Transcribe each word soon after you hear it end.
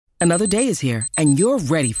Another day is here, and you're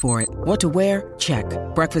ready for it. What to wear? Check.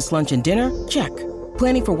 Breakfast, lunch, and dinner? Check.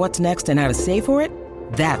 Planning for what's next and how to save for it?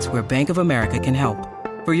 That's where Bank of America can help.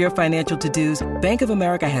 For your financial to-dos, Bank of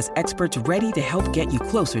America has experts ready to help get you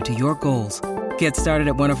closer to your goals. Get started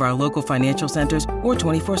at one of our local financial centers or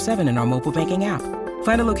 24/7 in our mobile banking app.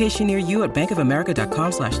 Find a location near you at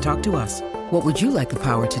bankofamerica.com/talktous. What would you like the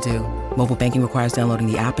power to do? Mobile banking requires downloading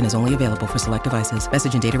the app and is only available for select devices.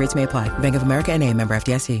 Message and data rates may apply. Bank of America N.A., member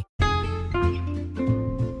FDIC.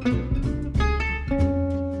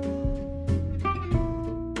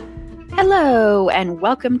 Hello, and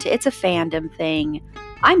welcome to It's a Fandom Thing.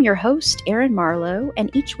 I'm your host, Erin Marlowe,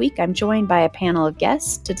 and each week I'm joined by a panel of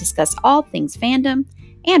guests to discuss all things fandom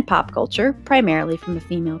and pop culture, primarily from a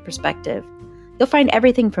female perspective. You'll find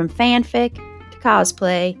everything from fanfic to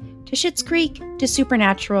cosplay to Schitt's Creek to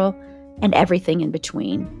Supernatural and everything in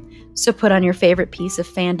between. So put on your favorite piece of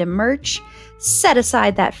fandom merch, set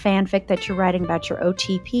aside that fanfic that you're writing about your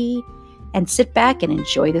OTP, and sit back and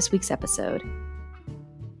enjoy this week's episode.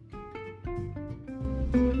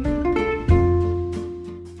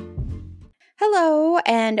 Hello,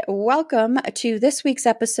 and welcome to this week's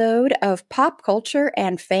episode of Pop Culture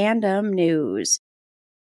and Fandom News.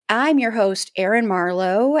 I'm your host, Erin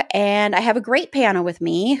Marlowe, and I have a great panel with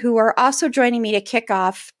me who are also joining me to kick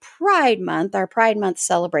off Pride Month, our Pride Month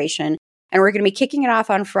celebration. And we're going to be kicking it off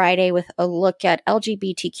on Friday with a look at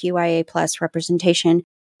LGBTQIA plus representation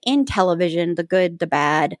in television, the good, the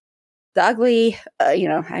bad, the ugly.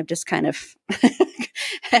 I'm just kind of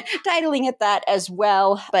titling it that as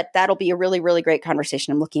well, but that'll be a really, really great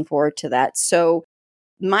conversation. I'm looking forward to that. So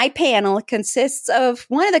my panel consists of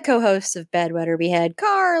one of the co-hosts of Bedwetter Behead,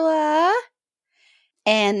 Carla,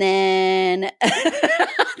 and then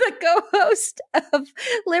the co-host of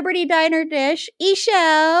Liberty Diner Dish,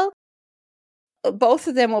 Ishel. Both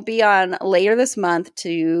of them will be on later this month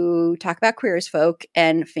to talk about Queer as Folk,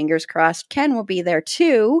 and fingers crossed Ken will be there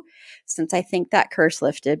too, since I think that curse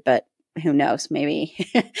lifted, but who knows, maybe.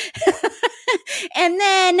 And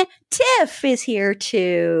then Tiff is here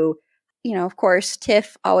too. Of course,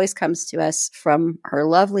 Tiff always comes to us from her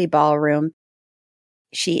lovely ballroom.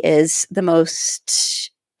 She is the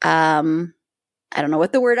most, I don't know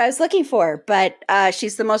what the word I was looking for, but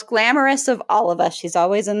she's the most glamorous of all of us. She's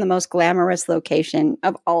always in the most glamorous location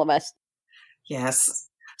of all of us. Yes.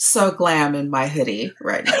 So glam in my hoodie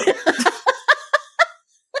right now.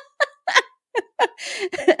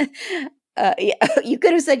 Yeah, you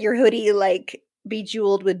could have said your hoodie like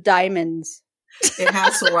bejeweled with diamonds. It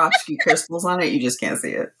has Swarovski crystals on it. You just can't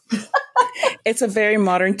see it. It's a very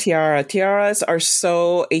modern tiara. Tiaras are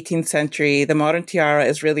so 18th century. The modern tiara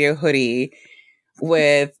is really a hoodie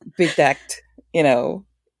with bedecked,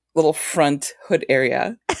 little front hood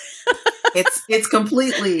area. It's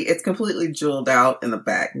completely jeweled out in the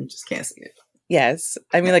back. You just can't see it. Yes.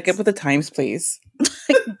 I mean, get with the times, please.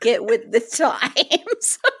 Get with the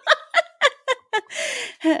times.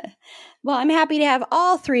 Well, I'm happy to have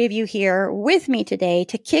all three of you here with me today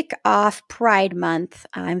to kick off Pride Month.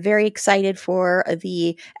 I'm very excited for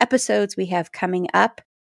the episodes we have coming up.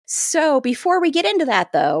 So before we get into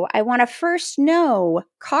that, though, I want to first know,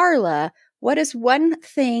 Carla, what is one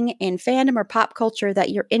thing in fandom or pop culture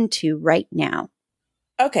that you're into right now?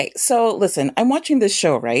 Okay, so listen, I'm watching this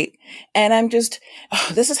show, right? And I'm just,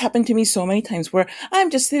 this has happened to me so many times where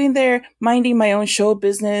I'm just sitting there minding my own show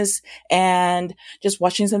business and just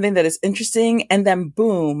watching something that is interesting. And then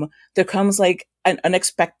boom, there comes an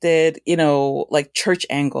unexpected, church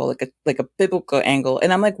angle, like a biblical angle.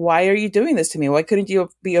 And I'm like, why are you doing this to me? Why couldn't you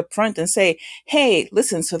be upfront and say, hey,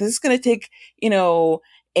 listen, so this is going to take,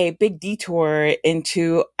 a big detour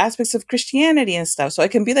into aspects of Christianity and stuff. So I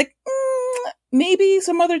can be like, maybe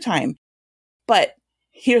some other time. But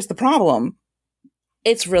here's the problem.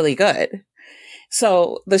 It's really good.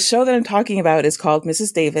 So the show that I'm talking about is called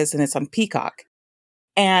Mrs. Davis, and it's on Peacock.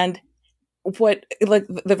 And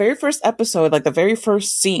the very first episode, the very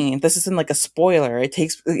first scene, this isn't a spoiler. It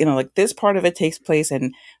takes, this part of it takes place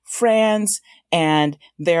in France, and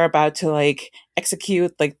they're about to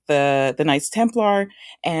execute the Knights Templar.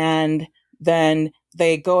 And then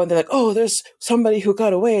they go and they're like, oh, there's somebody who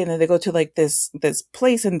got away. And then they go to this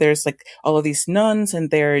place, and there's all of these nuns, and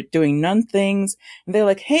they're doing nun things. And they're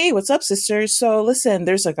like, hey, what's up, sisters? So listen,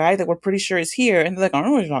 there's a guy that we're pretty sure is here. And they're like, I don't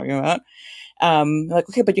know what you're talking about.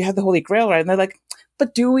 Okay, but you have the Holy Grail, right? And they're like,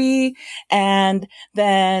 but do we? And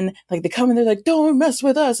then they come and they're like, don't mess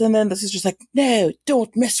with us. And then the sister's like, no,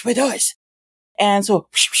 don't mess with us. And so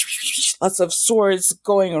lots of swords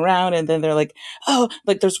going around. And then they're like, oh,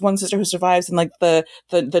 there's one sister who survives. And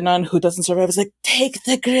the nun who doesn't survive is like, take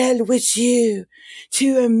the grail with you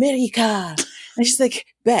to America. And she's like,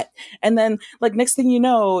 bet. And then like next thing you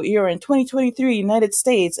know, you're in 2023 United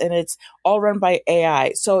States and it's all run by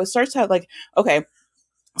AI. So it starts out like, okay,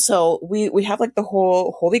 so we have like the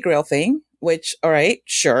whole Holy Grail thing, which, all right,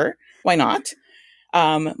 sure, why not?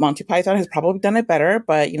 Monty Python has probably done it better,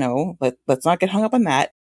 but let's not get hung up on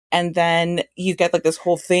that. And then you get like this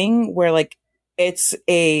whole thing where like it's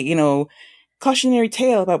a, cautionary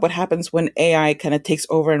tale about what happens when AI kind of takes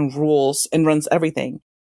over and rules and runs everything.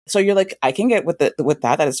 So you're like, I can get with that.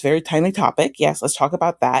 That is a very timely topic. Yes, let's talk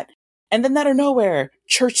about that. And then out of nowhere,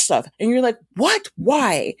 church stuff. And you're like, what?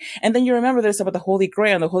 Why? And then you remember there's about the Holy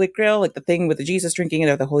Grail, and the Holy Grail, like the thing with the Jesus drinking it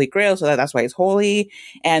of the Holy Grail. So that's why it's holy.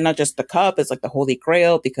 And not just the cup, it's like the Holy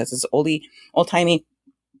Grail because it's old timey.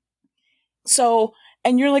 So,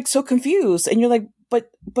 and you're like so confused and you're like,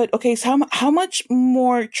 but okay, so how much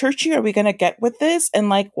more churchy are we going to get with this? And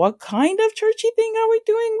like, what kind of churchy thing are we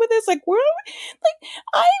doing with this? Like, where are we? Like,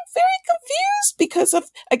 I'm very confused because of,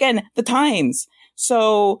 again, the times.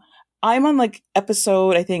 So I'm on like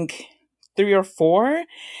episode, I think 3 or 4.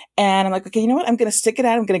 And I'm like, okay, you know what? I'm going to stick it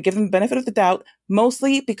out. I'm going to give them the benefit of the doubt,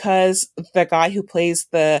 mostly because the guy who plays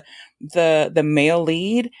the male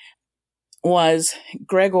lead was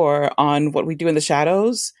Gregor on What We Do in the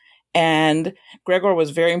Shadows. And Gregor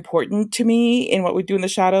was very important to me in What We Do in the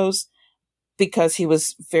Shadows because he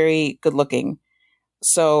was very good looking.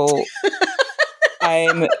 So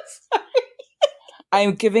I'm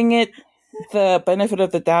giving it the benefit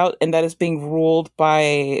of the doubt, and that is being ruled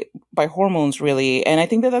by hormones, really. And I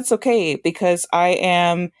think that that's okay because I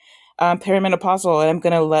am perimenopausal and I'm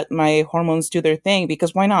going to let my hormones do their thing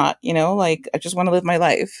because why not? Like I just want to live my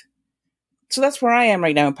life. So that's where I am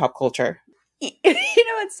right now in pop culture.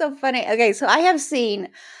 It's so funny. Okay, so I have seen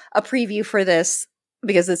a preview for this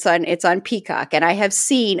because it's on Peacock, and I have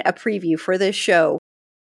seen a preview for this show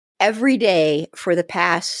every day for the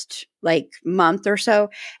past like month or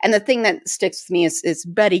so. And the thing that sticks with me is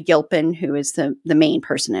Betty Gilpin, who is the main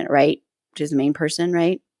person in it, right? She's the main person,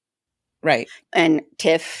 right? Right. And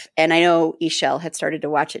Tiff, and I know Ishel had started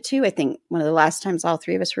to watch it too. I think one of the last times all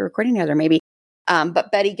three of us were recording together, maybe.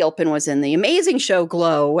 But Betty Gilpin was in the amazing show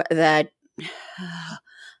Glow that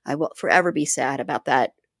I will forever be sad about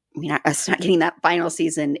that. I mean, us not getting that final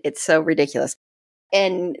season. It's so ridiculous.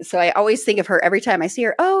 And so I always think of her every time I see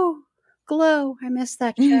her. Oh, Glow. I miss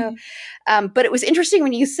that show. But it was interesting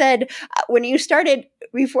when you said, when you started,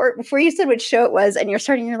 before you said what show it was, and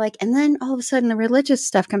you're like, and then all of a sudden the religious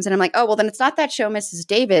stuff comes in. I'm like, oh, well, then it's not that show, Mrs.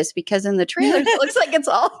 Davis, because in the trailers it looks like it's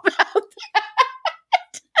all about that.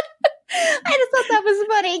 I just thought that was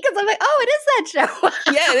funny because I'm like, oh, it is that show.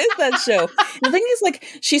 Yeah, it is that show. The thing is, like,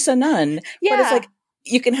 she's a nun, but it's like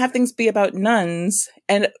you can have things be about nuns,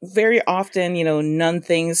 and very often, nun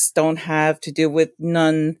things don't have to do with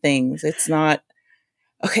nun things. It's not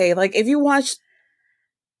okay. Like if you watch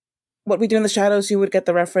What We Do in the Shadows, you would get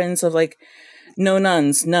the reference of like no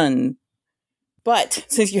nuns, none. But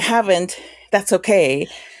since you haven't, that's okay.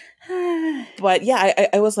 But yeah,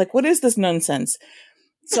 I was like, what is this nonsense?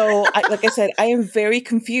 So, like I said, I am very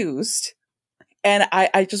confused, and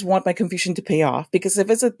I just want my confusion to pay off because if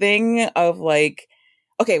it's a thing of like,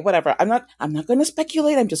 okay, whatever, I'm not going to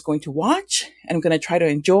speculate. I'm just going to watch, and I'm going to try to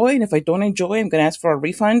enjoy. And if I don't enjoy, I'm going to ask for a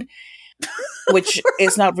refund, which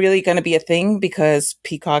is not really going to be a thing because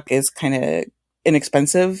Peacock is kind of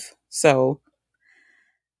inexpensive. So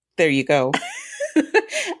there you go.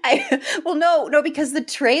 No, because the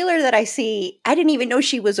trailer that I see, I didn't even know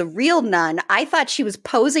she was a real nun. I thought she was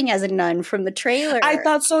posing as a nun from the trailer. I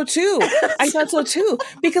thought so too.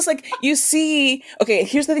 Because like you see, okay,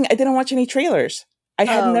 here's the thing. I didn't watch any trailers. I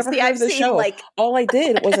had never heard of the show. Like, all I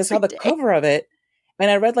did was I saw the cover of it and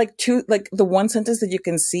I read like the one sentence that you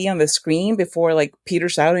can see on the screen before like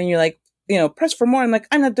peters out and you're like, press for more. I'm like,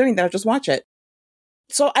 I'm not doing that. I'll just watch it.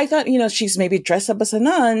 So I thought, she's maybe dressed up as a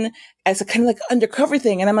nun as a kind of like undercover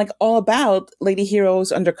thing. And I'm like all about Lady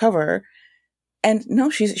Heroes undercover. And no,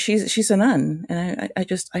 she's a nun. And I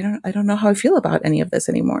don't know how I feel about any of this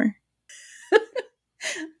anymore.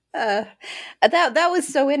 That was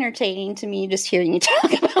so entertaining to me just hearing you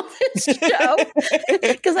talk about this show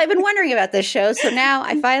because I've been wondering about this show. So now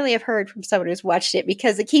I finally have heard from someone who's watched it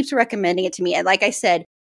because it keeps recommending it to me. And like I said,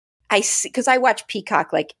 because I watch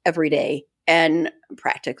Peacock like every day. And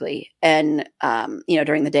practically, and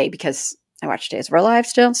during the day because I watch Days of Our Lives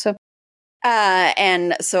still. So,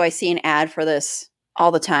 and so I see an ad for this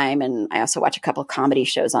all the time, and I also watch a couple of comedy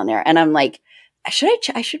shows on there. And I'm like, I should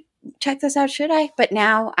check this out, should I? But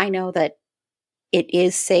now I know that it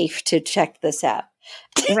is safe to check this out,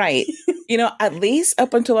 right? At least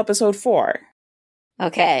up until episode 4.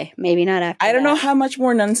 Okay, maybe not after I don't know that. how much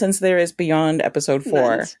more nonsense there is beyond episode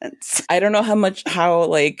 4. Nonsense. I don't know how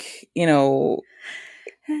like, you know,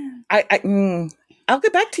 I'll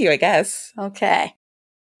get back to you, I guess. Okay.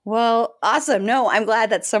 Well, awesome. No, I'm glad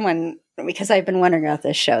that someone, because I've been wondering about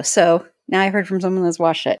this show. So now I heard from someone that's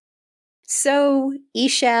watched it. So,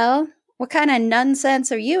 Ishel, what kind of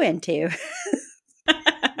nonsense are you into?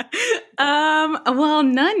 Well,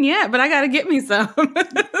 none yet, but I got to get me some.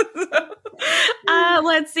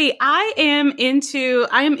 Let's see. I am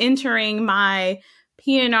entering my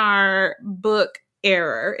PNR book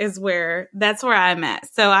era that's where I'm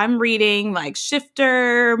at. So I'm reading like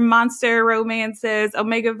shifter, monster romances,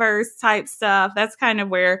 Omegaverse type stuff. That's kind of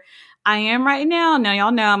where I am right now. Now,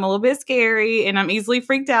 y'all know I'm a little bit scary and I'm easily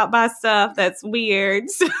freaked out by stuff that's weird.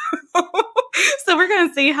 So we're going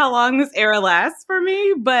to see how long this era lasts for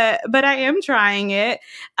me, but I am trying it.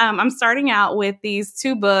 I'm starting out with these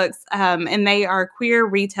 2 books, and they are queer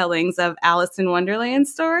retellings of Alice in Wonderland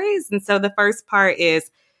stories. And so the first part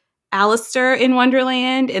is Alistair in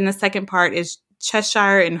Wonderland, and the second part is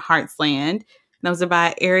Cheshire in Heartsland. Those are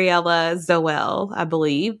by Ariella Zoel, I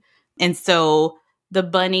believe. And so the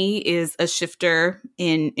bunny is a shifter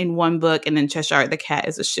in one book, and then Cheshire the cat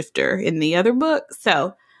is a shifter in the other book.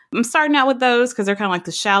 So I'm starting out with those because they're kind of like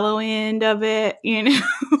the shallow end of it, you know,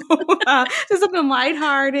 just something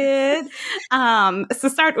lighthearted.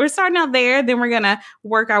 We're starting out there. Then we're going to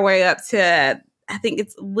work our way up to, I think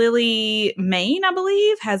it's Lily Main, I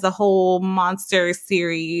believe, has a whole monster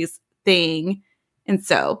series thing. And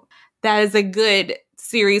so that is a good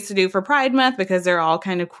series to do for Pride Month because they're all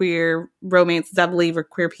kind of queer romances, I believe, or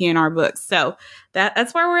queer PNR books. So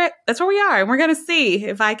that's where we're at. That's where we are. And we're going to see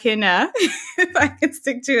if I can, if I can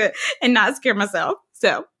stick to it and not scare myself.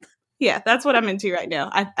 So yeah, that's what I'm into right now.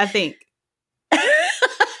 I think. I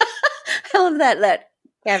love that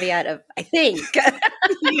caveat of, I think.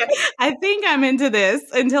 Yeah, I think I'm into this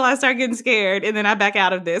until I start getting scared and then I back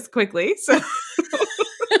out of this quickly. So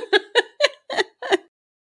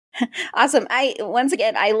Awesome. Once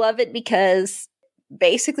again, I love it because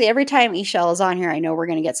basically every time Ishel is on here, I know we're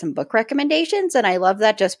going to get some book recommendations. And I love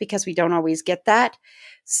that just because we don't always get that.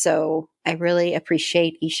 So I really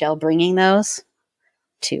appreciate Ishel bringing those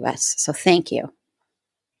to us. So thank you.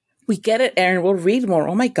 We get it, Erin. We'll read more.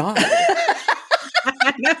 Oh my God.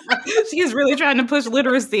 She is really trying to push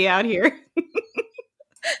literacy out here.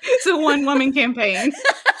 It's a one-woman campaign.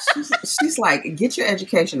 She's like, get your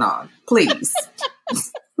education on, please.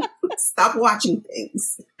 Stop watching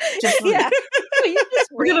things. Just Yeah.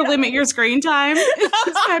 We're going to limit your screen time.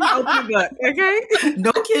 It's time to open a book, okay?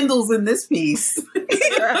 No Kindles in this piece.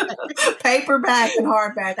 Paperback and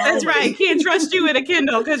hardback. That's only. right. Can't trust you with a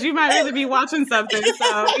Kindle because you might really be watching something.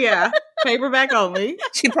 So, yeah, paperback only.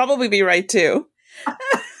 She'd probably be right, too.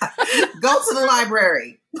 Go to the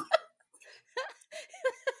library.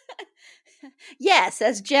 Yes,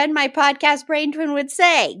 as Jen, my podcast brain twin, would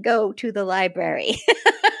say, go to the library.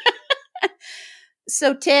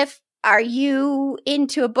 So, Tiff, are you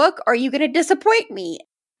into a book or are you going to disappoint me?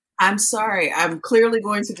 I'm sorry. I'm clearly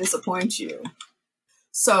going to disappoint you.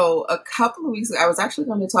 So a couple of weeks ago, I was actually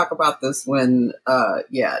going to talk about this when,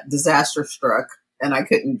 disaster struck and I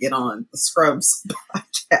couldn't get on the Scrubs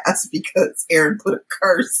podcast because Erin put a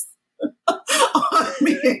curse on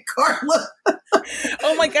me and Carla.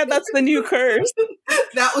 Oh my God, that's the new curse.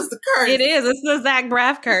 That was the curse. It is. It's the Zach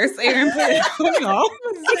Braff curse. Aaron put it on y'all.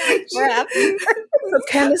 So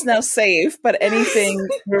Ken is now safe, but anything,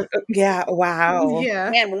 yeah, wow. Yeah.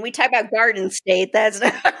 Man, when we talk about Garden State, that's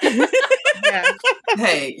Yeah.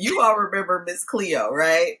 Hey, you all remember Miss Cleo,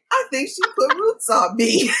 right? I think she put roots on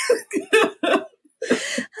me.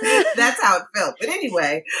 That's how it felt. But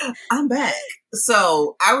anyway, I'm back.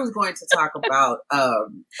 So I was going to talk about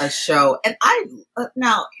a show, and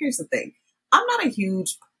now here's the thing: I'm not a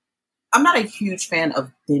huge fan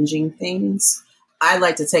of binging things. I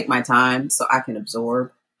like to take my time so I can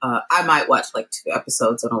absorb. I might watch like 2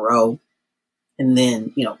 episodes in a row, and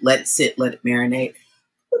then let it sit, let it marinate.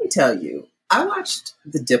 Let me tell you, I watched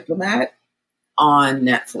The Diplomat on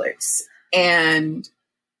Netflix, and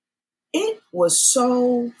it was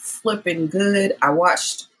so flipping good. I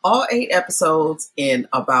watched all 8 episodes in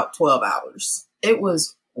about 12 hours. It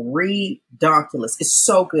was redonkulous. It's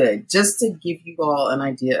so good. Just to give you all an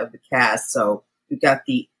idea of the cast. So we've got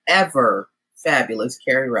the ever fabulous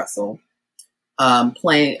Carrie Russell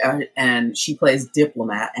playing, and she plays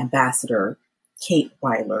diplomat, Ambassador Kate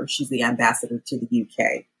Weiler. She's the ambassador to the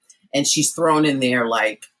UK. And she's thrown in there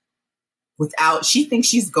like she thinks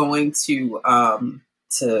she's going to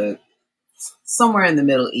somewhere in the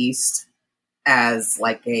Middle East as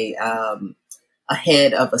like a a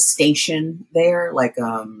head of a station there. Like,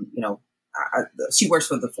 she works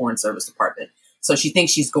for the Foreign Service Department. So she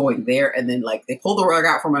thinks she's going there, and then like they pull the rug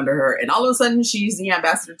out from under her, and all of a sudden she's the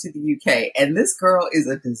ambassador to the UK. And this girl is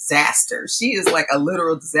a disaster. She is like a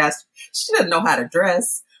literal disaster. She doesn't know how to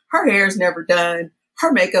dress. Her hair's never done.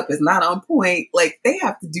 Her makeup is not on point. Like, they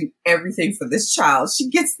have to do everything for this child. She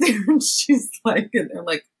gets there and she's like, and they're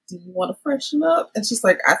like, do you want to freshen up? And she's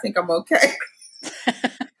like, I think I'm okay.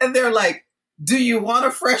 And they're like, do you want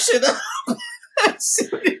to freshen up? And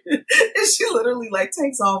she literally like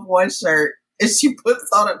takes off one shirt and she puts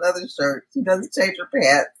on another shirt. She doesn't change her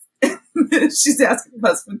pants. She's asking her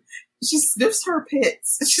husband. She sniffs her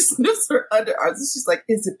pits. She sniffs her underarms. And she's like,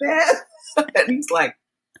 is it bad? And he's like,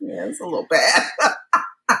 yeah, it's a little bad.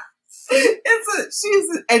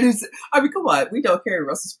 Come on. We know Carrie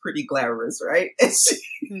Russell's pretty glamorous, right? And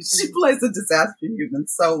she plays a disaster human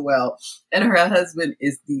so well. And her husband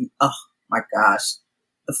is oh my gosh,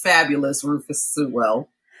 the fabulous Rufus Sewell,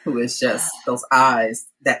 who is just those eyes,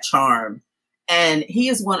 that charm. And he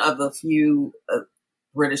is one of the few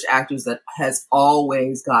British actors that has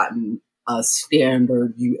always gotten a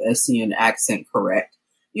standard USian accent correct.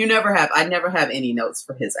 I never have any notes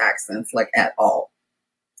for his accents, like, at all.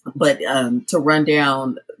 But to run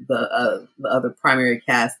down the other primary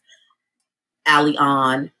cast, Ali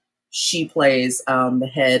Ahn, she plays the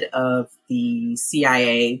head of the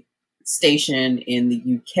CIA station in the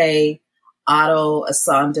UK. Otto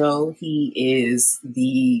Asando, he is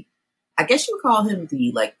I guess you would call him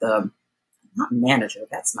not manager,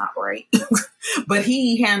 that's not right. But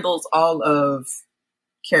he handles all of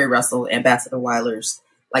Carrie Russell, Ambassador Wyler's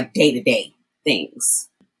like day-to-day things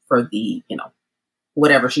for the,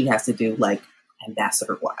 whatever she has to do, like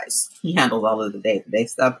ambassador-wise. He handles all of the day-to-day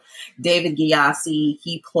stuff. David Gyasi,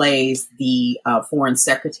 he plays the foreign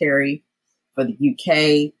secretary for the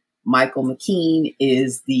UK. Michael McKean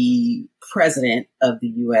is the president of the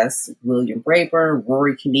US. William Rayburn.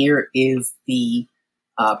 Rory Kinnear is the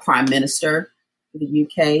prime minister for the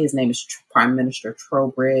UK. His name is Prime Minister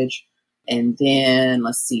Trowbridge. And then,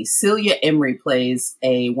 let's see, Celia Emery plays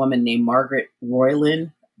a woman named Margaret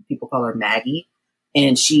Royland. People call her Maggie.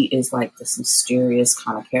 And she is like this mysterious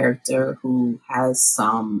kind of character who has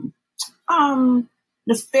some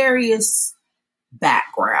nefarious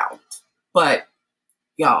background. But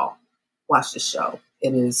y'all, watch this show.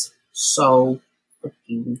 It is so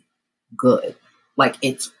freaking good. Like,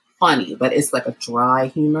 it's funny, but it's like a dry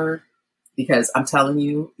humor. Because I'm telling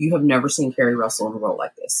you, you have never seen Carrie Russell in a role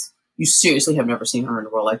like this. You seriously have never seen her in a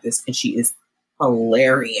role like this. And she is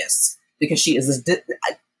hilarious. Because she is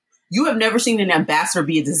you have never seen an ambassador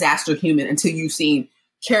be a disaster human until you've seen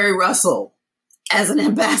Carrie Russell as an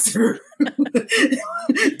ambassador.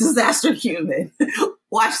 Disaster human.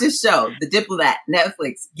 Watch this show, The Diplomat,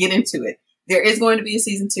 Netflix. Get into it. There is going to be a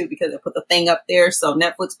season 2 because I put the thing up there. So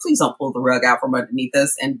Netflix, please don't pull the rug out from underneath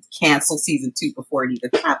us and cancel season 2 before it even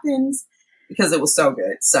happens, because it was so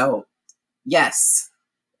good. So yes,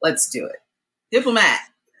 let's do it. Diplomat.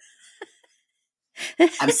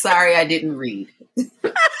 I'm sorry I didn't read. I'm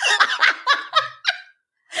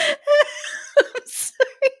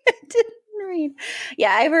sorry I didn't read.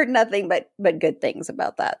 Yeah, I've heard nothing but good things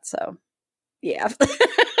about that. So yeah.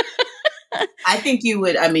 I think you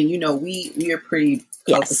would. I mean, we are pretty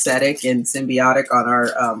copacetic and symbiotic on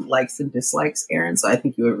our likes and dislikes, Erin. So I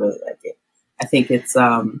think you would really like it. I think it's.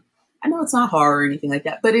 I know it's not horror or anything like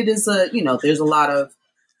that, but it is there's a lot of,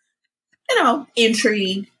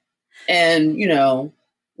 intrigue and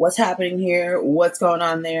what's happening here, what's going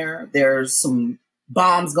on there. There's some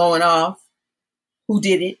bombs going off. Who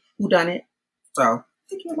did it? Who done it? So I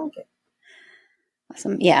think you would like it.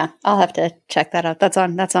 Awesome. Yeah, I'll have to check that out. That's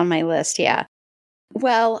on my list. Yeah.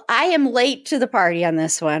 Well, I am late to the party on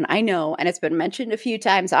this one. I know, and it's been mentioned a few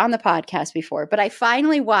times on the podcast before, but I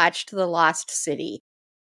finally watched The Lost City,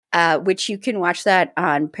 which you can watch that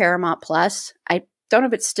on Paramount Plus. I don't know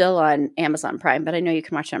if it's still on Amazon Prime, but I know you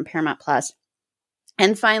can watch it on Paramount Plus.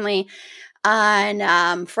 And finally,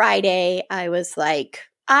 on Friday, I was like,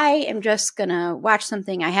 I am just going to watch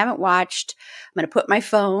something I haven't watched. I'm going to put my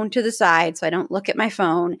phone to the side so I don't look at my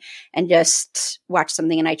phone and just watch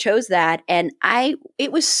something. And I chose that. And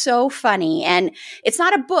it was so funny. And it's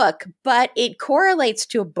not a book, but it correlates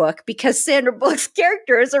to a book because Sandra Bullock's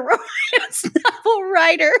character is a romance novel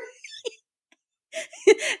writer.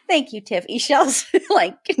 Thank you, Tiff. Eshel's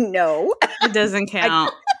like, no. It doesn't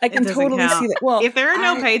count. I can totally see that. Well, if there are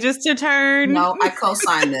no pages to turn. No, I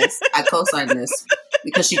co-sign this.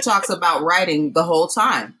 Because she talks about writing the whole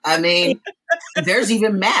time. I mean, there's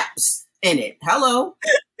even maps in it. Hello.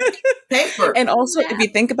 Paper. And also, if you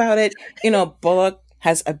think about it, Bullock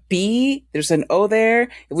has a B. There's an O there,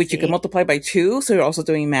 which See? you can multiply by 2. So you're also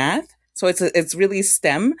doing math. So it's really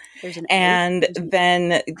STEM. There's an And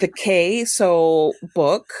then the K, so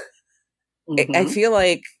book. I feel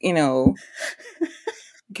like,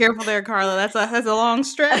 Careful there, Carla. That's a long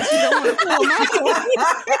stretch. You don't want to pull them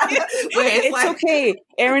out. It's okay.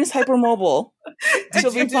 Erin's hypermobile.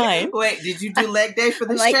 She'll be fine. Wait, did you do leg day for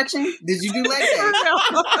the stretching? Did you do leg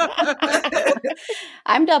day?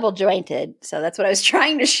 I'm double jointed, so that's what I was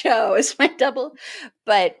trying to show is my double.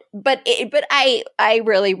 But I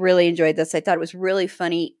really, really enjoyed this. I thought it was really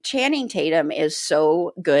funny. Channing Tatum is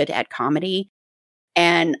so good at comedy,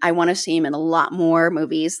 and I want to see him in a lot more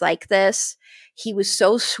movies like this. He was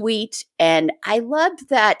so sweet, and I loved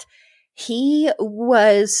that he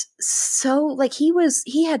was so like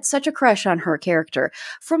he had such a crush on her character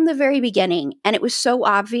from the very beginning, and it was so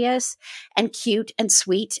obvious and cute and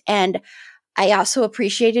sweet. And I also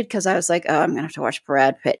appreciated, because I was like, oh, I'm gonna have to watch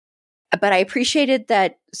Brad Pitt, but I appreciated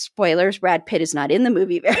that, spoilers, Brad Pitt is not in the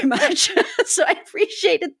movie very much. So I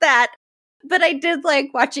appreciated that, but I did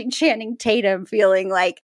like watching Channing Tatum feeling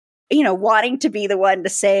like, wanting to be the one to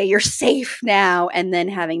say you're safe now, and then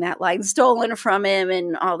having that line stolen from him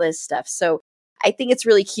and all this stuff. So I think it's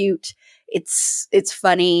really cute. It's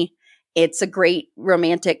funny. It's a great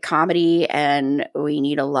romantic comedy, and we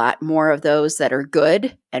need a lot more of those that are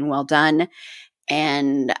good and well done.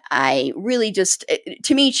 And I really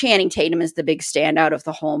to me, Channing Tatum is the big standout of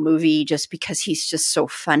the whole movie, just because he's just so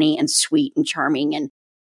funny and sweet and charming. And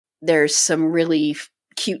there's some really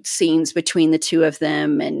cute scenes between the two of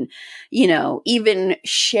them, and even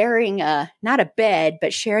sharing not a bed,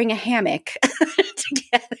 but sharing a hammock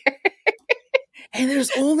together. And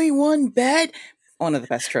there's only one bed. One of the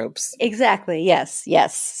best tropes. Exactly. Yes.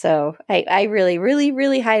 So I really, really,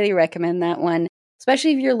 really highly recommend that one,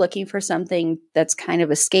 especially if you're looking for something that's kind of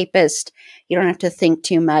escapist. You don't have to think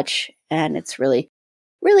too much, and it's really,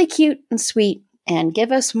 really cute and sweet. And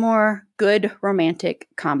give us more good romantic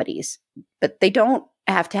comedies, but they don't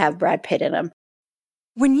have to have Brad Pitt in them.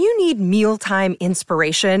 When you need mealtime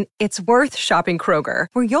inspiration, it's worth shopping Kroger,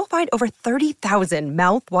 where you'll find over 30,000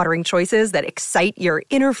 mouth-watering choices that excite your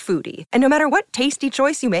inner foodie. And no matter what tasty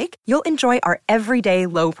choice you make, you'll enjoy our everyday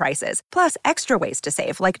low prices, plus extra ways to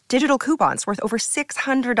save, like digital coupons worth over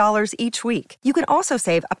 $600 each week. You can also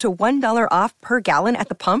save up to $1 off per gallon at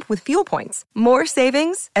the pump with fuel points. More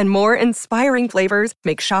savings and more inspiring flavors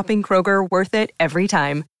make shopping Kroger worth it every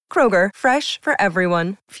time. Kroger, fresh for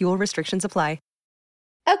everyone. Fuel restrictions apply.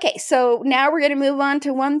 Okay, so now we're going to move on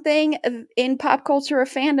to one thing in pop culture or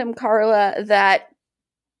fandom, Carla, that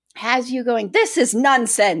has you going, this is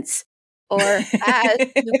nonsense, or has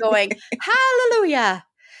you going, hallelujah.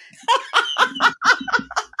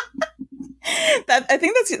 I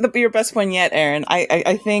think that's your best one yet, Erin.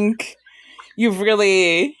 I think you've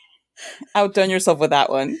really outdone yourself with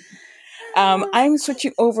that one. I'm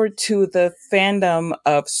switching over to the fandom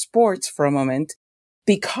of sports for a moment,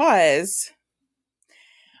 because...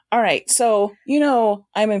 All right. So,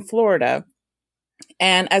 I'm in Florida,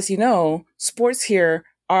 and as you know, sports here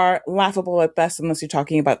are laughable at best unless you're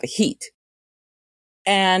talking about the heat.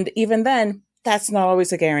 And even then, that's not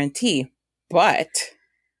always a guarantee. But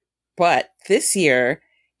this year,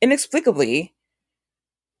 inexplicably,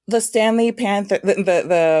 the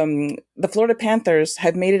Florida Panthers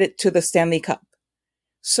have made it to the Stanley Cup.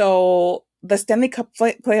 So the Stanley Cup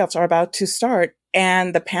playoffs are about to start,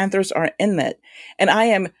 and the Panthers are in it. And I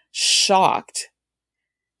am shocked,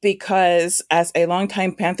 because as a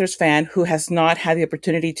longtime Panthers fan who has not had the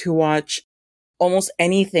opportunity to watch almost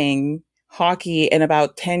anything hockey in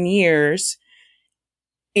about 10 years,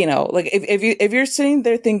 like if you're sitting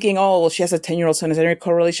there thinking, oh, well, she has a 10-year-old son, is there any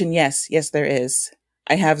correlation? Yes, there is.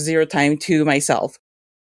 I have zero time to myself.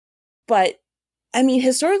 But I mean,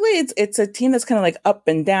 historically, it's a team that's kind of like up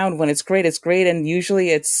and down. When it's great, and usually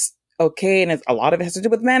it's okay, and a lot of it has to do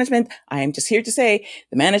with management. I am just here to say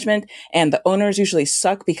the management and the owners usually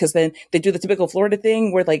suck, because then they do the typical Florida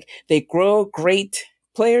thing where like they grow great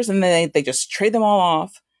players and then they just trade them all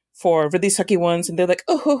off for really sucky ones, and they're like,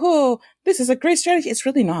 oh, this is a great strategy. It's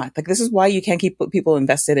really not. Like, this is why you can't keep people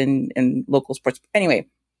invested in local sports. Anyway,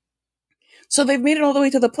 so they've made it all the way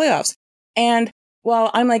to the playoffs, and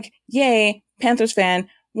while I'm like, yay, Panthers fan,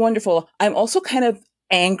 wonderful, I'm also kind of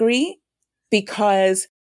angry, because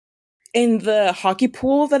in the hockey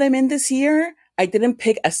pool that I'm in this year, I didn't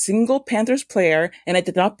pick a single Panthers player, and I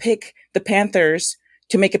did not pick the Panthers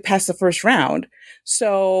to make it past the first round.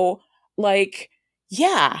 So, like,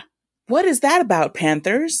 yeah, what is that about,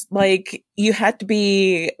 Panthers? Like, you had to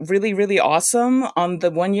be really, really awesome on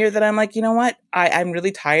the one year that I'm like, you know what? I'm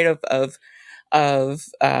really tired of of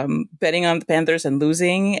betting on the Panthers and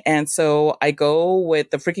losing. And so I go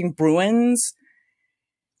with the freaking Bruins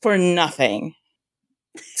for nothing.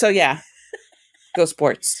 So yeah, go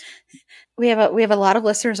sports. We have a lot of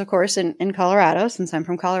listeners, of course, in Colorado, since I'm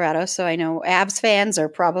from Colorado. So I know Avs fans are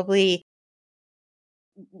probably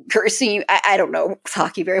cursing you. I don't know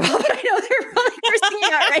hockey very well, but I know they're probably cursing you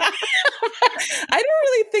out right now. I don't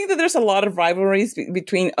really think that there's a lot of rivalries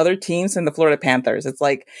between other teams and the Florida Panthers. It's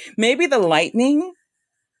like maybe the Lightning,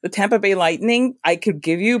 the Tampa Bay Lightning, I could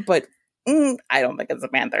give you, but I don't think it's the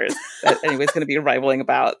Panthers that anybody's going to be rivaling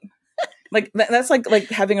about. Like that's like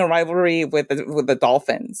having a rivalry with the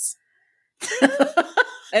Dolphins.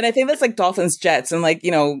 And I think that's like Dolphins Jets, and like,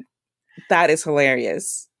 you know, that is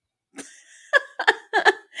hilarious.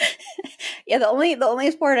 Yeah, the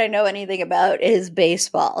only sport I know anything about is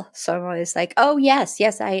baseball. So I'm always like, oh yes,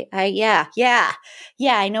 I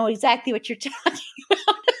know exactly what you're talking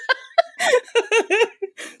about.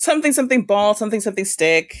 something ball, something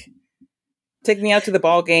stick. Take me out to the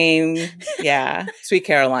ball game. Yeah, Sweet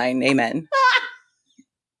Caroline, amen.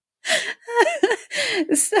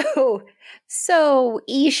 So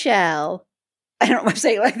Eshell, I don't know what I'm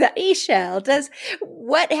saying like that. Eshell,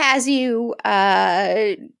 what has you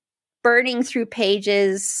burning through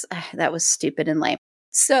pages? That was stupid and lame.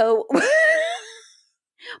 So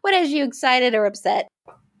what has you excited or upset?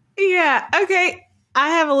 Yeah, okay. I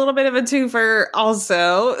have a little bit of a twofer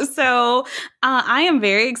also. So I am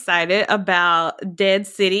very excited about Dead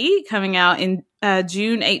City coming out in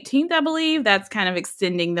June 18th, I believe. That's kind of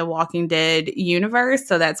extending the Walking Dead universe.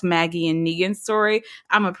 So that's Maggie and Negan's story.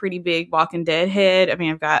 I'm a pretty big Walking Dead head. I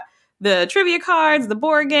mean, I've got the trivia cards, the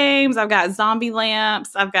board games. I've got zombie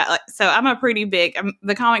lamps. I've got so I'm a pretty big,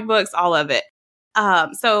 the comic books, all of it.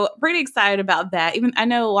 So pretty excited about that. Even I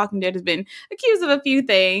know Walking Dead has been accused of a few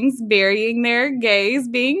things, burying their gays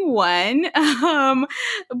being one.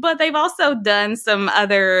 But they've also done some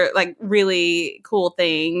other like really cool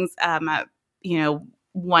things.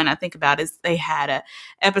 One I think about is they had a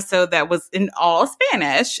episode that was in all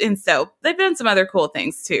Spanish. And so they've done some other cool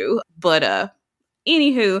things too. But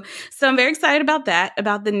anywho, so I'm very excited about that,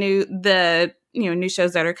 about the new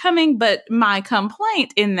shows that are coming. But my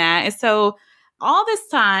complaint in that is so all this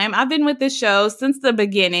time, I've been with this show since the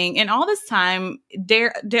beginning, and all this time,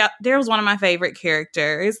 Daryl's one of my favorite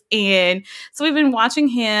characters. And so we've been watching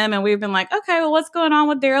him, and we've been like, okay, well, what's going on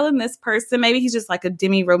with Daryl and this person? Maybe he's just like a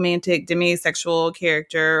demi-romantic, demi-sexual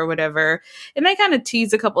character or whatever. And they kind of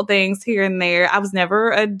tease a couple things here and there. I was never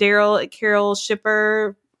a Daryl Carol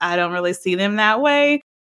shipper. I don't really see them that way.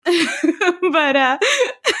 But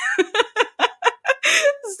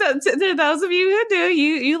so to those of you who do,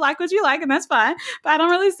 you like what you like, and that's fine. But I don't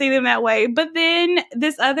really see them that way. But then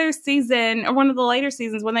this other season, or one of the later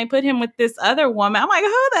seasons, when they put him with this other woman, I'm like,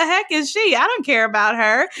 who the heck is she? I don't care about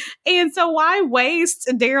her. And so why waste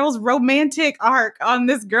Daryl's romantic arc on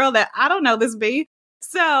this girl that I don't know this be?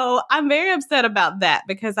 So I'm very upset about that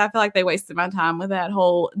because I feel like they wasted my time with that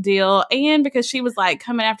whole deal. And because she was like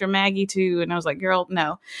coming after Maggie too. And I was like, girl,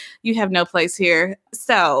 no, you have no place here.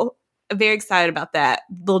 So very excited about that.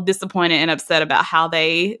 A little disappointed and upset about how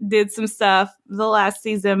they did some stuff the last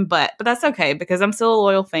season, but that's okay because I'm still a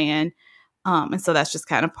loyal fan. And so that's just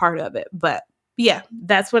kind of part of it. But yeah,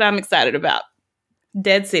 that's what I'm excited about.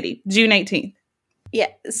 Dead City, June 18th. Yeah,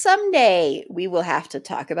 someday we will have to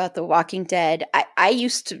talk about The Walking Dead. I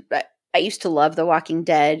used to love The Walking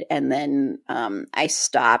Dead, and then I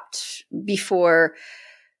stopped before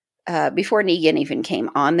Negan even came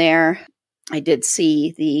on there. I did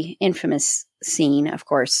see the infamous scene, of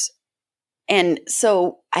course. And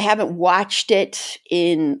so I haven't watched it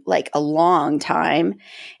in like a long time.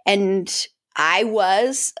 And I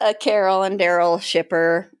was a Carol and Daryl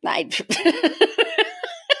shipper.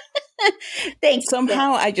 Thanks.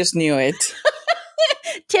 Somehow I just knew it.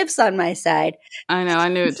 Tips on my side. I know. I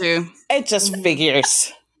knew it too. It just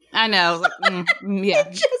figures. I know. Like, yeah.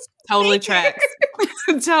 It just totally tracks.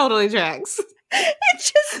 Totally tracks.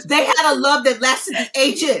 They had a love that lasted the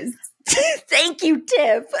ages. Thank you,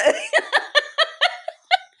 Tiff.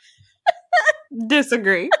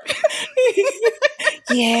 Disagree.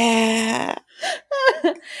 Yeah.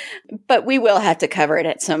 But we will have to cover it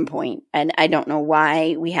at some point. And I don't know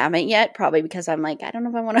why we haven't yet. Probably because I'm like, I don't know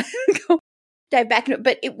if I want to go dive back into it.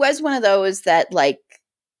 But it was one of those that like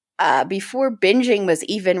before binging was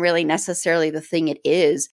even really necessarily the thing it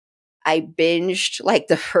is, I binged like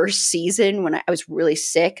the first season when I was really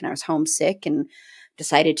sick and I was homesick and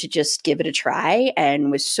decided to just give it a try and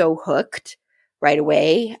was so hooked right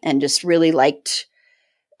away and just really liked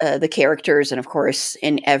the characters. And of course,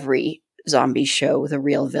 in every zombie show, the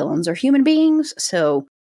real villains are human beings. So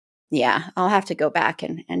Yeah, I'll have to go back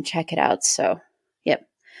and check it out. So, yep.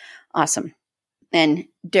 Awesome. And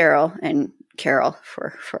Daryl and Carol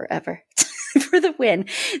for forever for the win.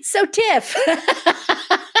 So Tiff,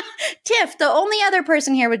 Tiff, the only other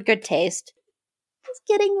person here with good taste. Just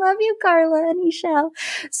kidding. Love you, Carla and Michelle.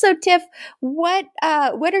 So Tiff, what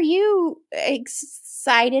are you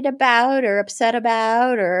excited about or upset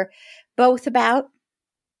about or both about?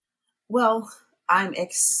 Well, I'm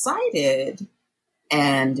excited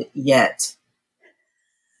and yet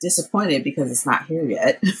disappointed because it's not here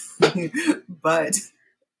yet. But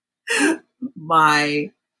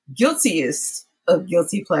my guiltiest of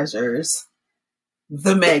guilty pleasures,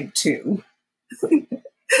 The Meg 2.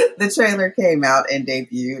 The trailer came out and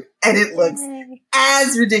debuted, and it looks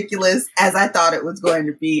as ridiculous as I thought it was going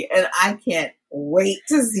to be. And I can't wait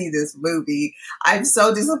to see this movie. I'm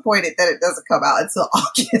so disappointed that it doesn't come out until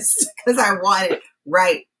August because I want it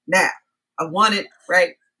right now. I want it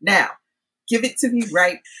right now. Give it to me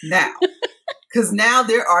right now. Because now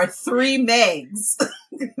there are 3 Megs.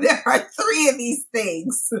 There are 3 of these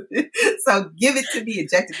things. So give it to me,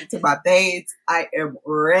 inject it into my veins. I am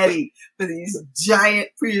ready for these giant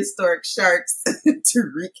prehistoric sharks to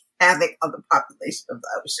wreak havoc on the population of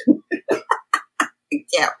the ocean. I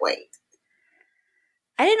can't wait.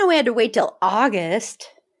 I didn't know we had to wait till August.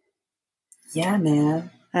 Yeah,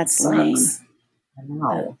 man. That's lame. I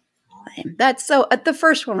know. That's so. The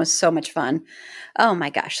first one was so much fun. Oh my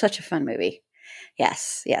gosh, such a fun movie.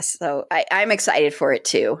 Yes. So I'm excited for it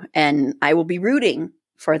too, and I will be rooting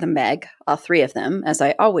for the Meg, all 3 of them, as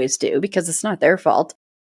I always do, because it's not their fault.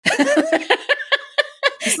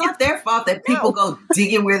 It's not their fault that people go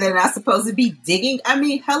digging where they're not supposed to be digging. I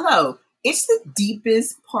mean, hello, it's the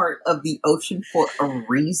deepest part of the ocean for a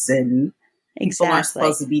reason. Exactly. People aren't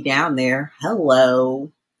supposed to be down there.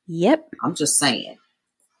 Hello. Yep. I'm just saying.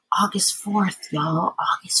 August 4th, y'all.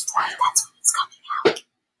 August 4th. That's when it's coming out.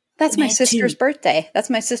 That's my sister's birthday. That's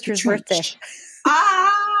my sister's birthday.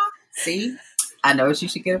 See? I know what you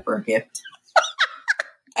should get her for a gift.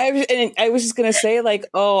 I was just going to say, like,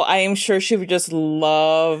 oh, I am sure she would just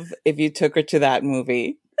love if you took her to that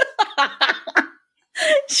movie.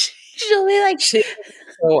 She'll be like... She's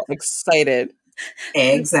so excited.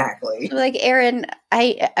 Exactly. Like, Erin,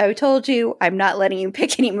 I told you I'm not letting you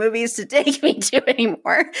pick any movies to take me to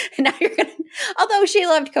anymore. And now you're gonna. Although she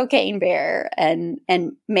loved Cocaine Bear and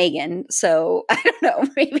Megan, so I don't know.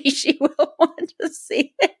 Maybe she will want to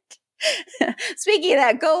see it. Speaking of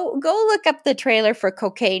that, go look up the trailer for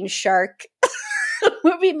Cocaine Shark.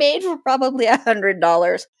 Movie made for probably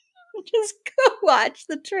 $100. Just go watch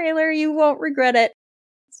the trailer. You won't regret it.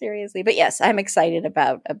 Seriously. But yes, I'm excited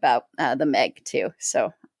about the Meg too.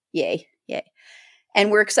 So yay. And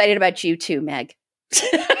we're excited about you too, Meg.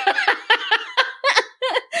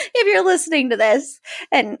 If you're listening to this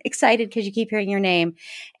and excited because you keep hearing your name.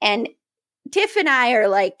 And Tiff and I are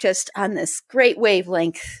like just on this great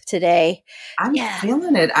wavelength today. I'm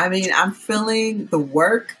feeling it. I mean, I'm feeling the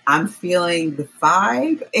work. I'm feeling the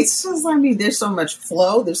vibe. It's just, I mean, there's so much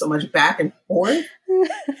flow. There's so much back and forth.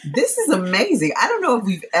 This is amazing. I don't know if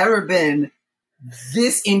we've ever been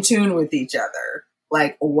this in tune with each other.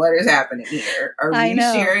 Like, what is happening here? Are we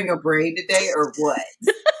sharing a brain today or what?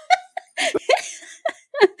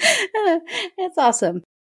 It's awesome.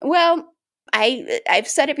 Well, I've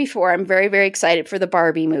said it before. I'm very, very excited for the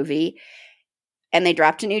Barbie movie. And they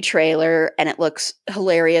dropped a new trailer and it looks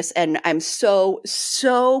hilarious. And I'm so,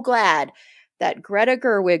 so glad that Greta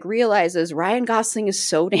Gerwig realizes Ryan Gosling is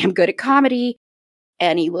so damn good at comedy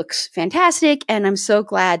and he looks fantastic. And I'm so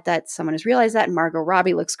glad that someone has realized that. And Margot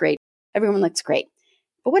Robbie looks great. Everyone looks great.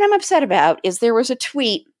 But what I'm upset about is there was a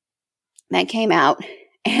tweet that came out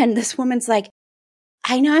and this woman's like,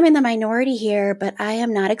 I know I'm in the minority here, but I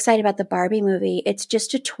am not excited about the Barbie movie. It's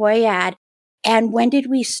just a toy ad. And when did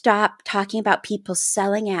we stop talking about people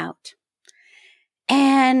selling out?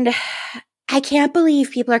 And I can't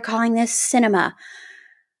believe people are calling this cinema.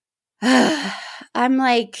 I'm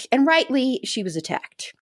like, and rightly, she was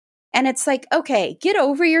attacked. And it's like, okay, get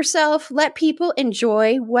over yourself. Let people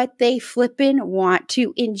enjoy what they flippin' want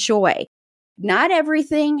to enjoy. Not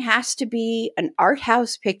everything has to be an art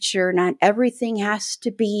house picture. Not everything has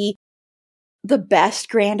to be the best,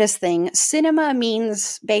 grandest thing. Cinema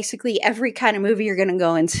means basically every kind of movie you're going to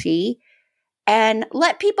go and see. And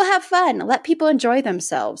let people have fun. Let people enjoy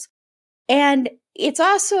themselves. And it's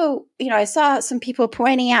also, I saw some people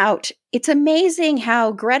pointing out, it's amazing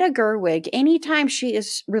how Greta Gerwig, anytime she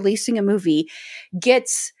is releasing a movie,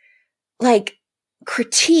 gets like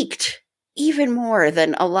critiqued even more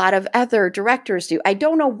than a lot of other directors do. I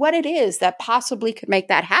don't know what it is that possibly could make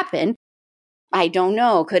that happen. I don't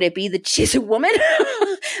know. Could it be that she's a woman?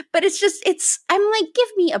 But I'm like, give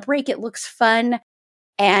me a break. It looks fun.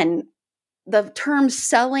 And the term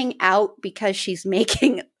selling out because she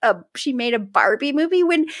made a Barbie movie,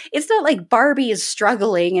 when it's not like Barbie is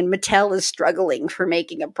struggling and Mattel is struggling for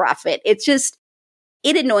making a profit. It's just,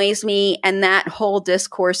 it annoys me. And that whole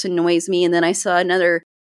discourse annoys me. And then I saw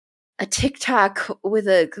a TikTok with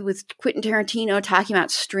Quentin Tarantino talking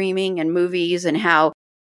about streaming and movies and how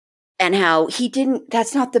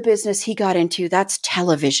that's not the business he got into. That's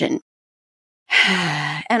television.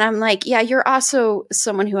 And I'm like, yeah, you're also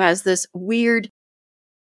someone who has this weird,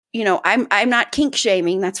 I'm not kink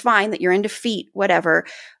shaming. That's fine that you're into feet, whatever.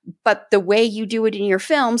 But the way you do it in your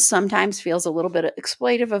films sometimes feels a little bit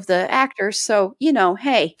exploitive of the actors. So,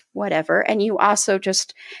 hey, whatever. And you also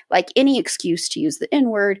just like any excuse to use the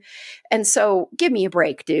N-word. And so give me a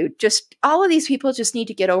break, dude. Just all of these people just need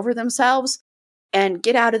to get over themselves and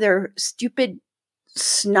get out of their stupid,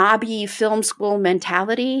 snobby film school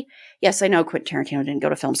mentality. Yes, I know Quentin Tarantino didn't go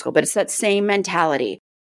to film school, but it's that same mentality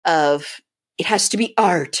of it has to be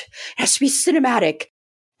art, it has to be cinematic.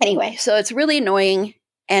 Anyway, so it's really annoying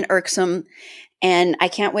and irksome, and I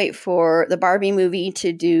can't wait for the Barbie movie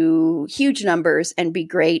to do huge numbers and be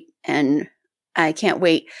great, and I can't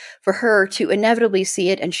wait for her to inevitably see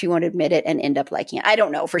it and she won't admit it and end up liking it. I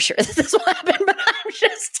don't know for sure that this will happen, but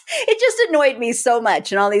it just annoyed me so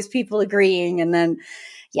much, and all these people agreeing, and then,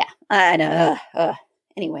 yeah, I know.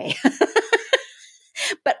 Anyway,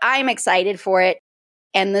 but I'm excited for it.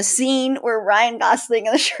 And the scene where Ryan Gosling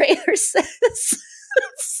in the trailer says,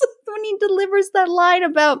 when he delivers that line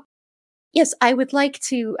about, yes, I would like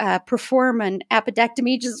to perform an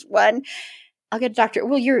appendectomy, just one. I'll get a doctor.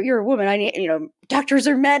 Well, you're a woman. I need, doctors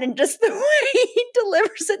are men, and just the way he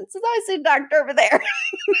delivers it. So I say doctor over there.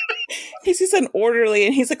 He sees an orderly,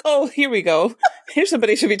 and he's like, "Oh, here we go. Here's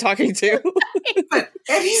somebody I should be talking to." And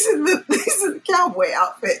he's in the cowboy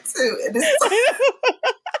outfit too, and it's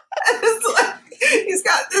like he's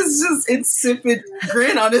got this just insipid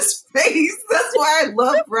grin on his face. That's why I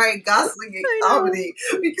love Ryan Gosling in comedy,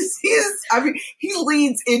 because he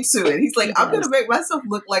leans into it. He's like, I'm going to make myself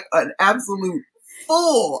look like an absolute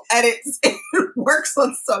fool, and it works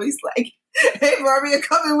on some. He's like, hey, Barbie, I'm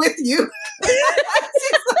coming with you.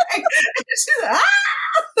 she's like, ah!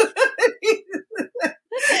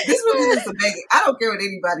 This movie is amazing. I don't care what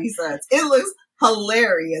anybody says. It looks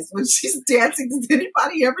hilarious when she's dancing. Does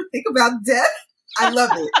anybody ever think about death? I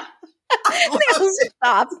love it.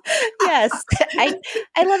 Stop. Yes, I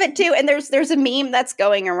love it too. And there's a meme that's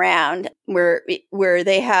going around where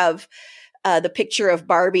they have the picture of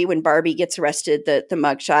Barbie when Barbie gets arrested, the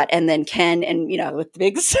mugshot, and then Ken, and with the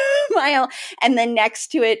big smile, and then next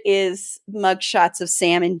to it is mugshots of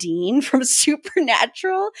Sam and Dean from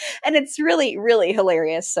Supernatural, and it's really, really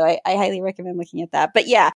hilarious. So I highly recommend looking at that. But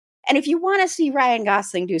yeah. And if you want to see Ryan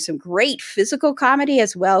Gosling do some great physical comedy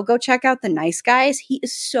as well, go check out The Nice Guys. He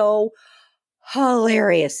is so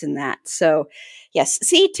hilarious in that. So, yes.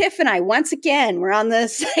 See, Tiff and I, once again, we're on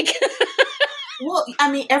this. Well,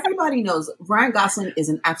 I mean, everybody knows Ryan Gosling is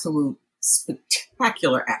an absolute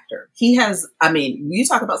spectacular actor. He has, you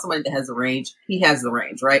talk about somebody that has the range, he has the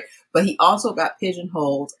range, right? But he also got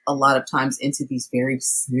pigeonholed a lot of times into these very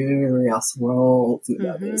serious roles,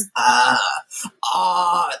 this art,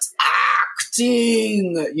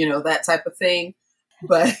 acting, that type of thing.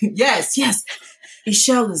 But yes,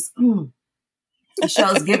 Michelle is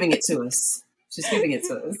giving it to us. She's giving it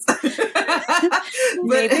to us.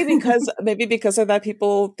 maybe because of that,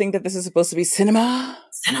 people think that this is supposed to be cinema,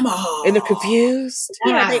 and they're confused.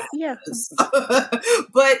 Yeah.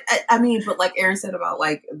 But like Erin said about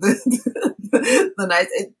like the nice,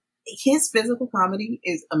 his physical comedy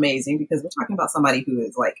is amazing, because we're talking about somebody who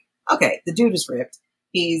is like, okay, the dude is ripped.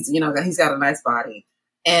 He's he's got a nice body,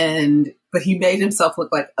 but he made himself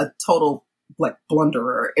look like a total like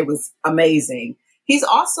blunderer. It was amazing. He's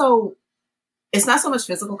also, it's not so much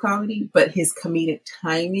physical comedy, but his comedic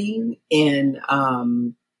timing in, I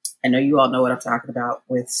know you all know what I'm talking about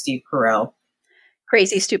with Steve Carell.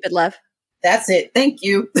 Crazy Stupid Love. That's it. Thank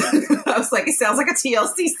you. I was like, it sounds like a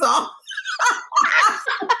TLC song.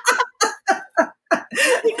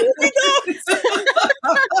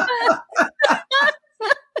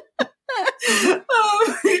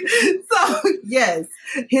 So yes,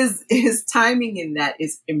 his timing in that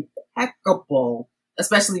is impeccable,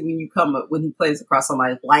 especially when he plays across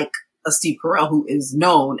somebody like a Steve Carell, who is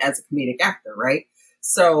known as a comedic actor, right?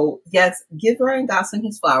 So yes, give Ryan Gosling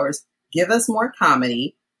his flowers. Give us more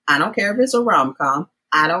comedy. I don't care if it's a rom-com.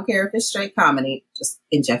 I don't care if it's straight comedy. Just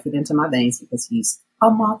inject it into my veins, because he's a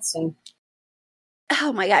monster.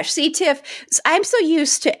 Oh my gosh. See, Tiff, I'm so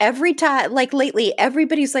used to every time, like lately,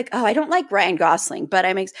 everybody's like, oh, I don't like Ryan Gosling, but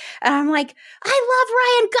and I'm like, I love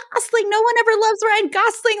Ryan Gosling. No one ever loves Ryan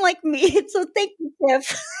Gosling like me. So thank you,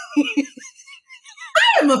 Tiff. I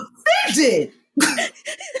am offended. I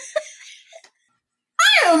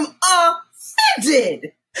am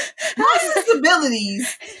offended. My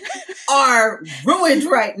sensibilities are ruined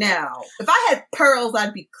right now. If I had pearls,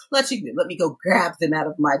 I'd be clutching them. Let me go grab them out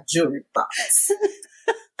of my jewelry box.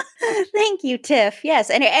 Thank you, Tiff. Yes,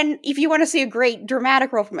 and if you want to see a great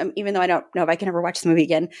dramatic role from him, even though I don't know if I can ever watch the movie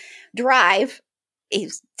again, Drive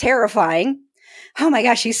is terrifying. Oh my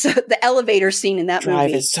gosh, the elevator scene in that Drive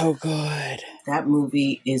movie is so good. That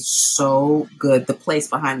movie is so good. The Place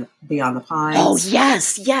Beyond the Pines. Oh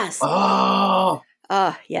yes, yes.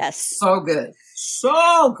 Oh, yes. So good.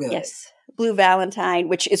 So good. Yes. Blue Valentine,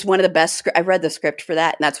 which is one of the best. I've read the script for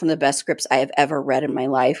that, and that's one of the best scripts I have ever read in my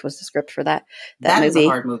life. Was the script for that That movie. Is a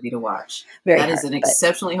hard movie to watch. That is an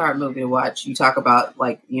exceptionally hard movie to watch. You talk about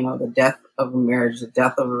the death of a marriage, the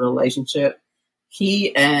death of a relationship.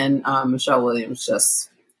 He and Michelle Williams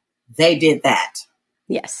they did that.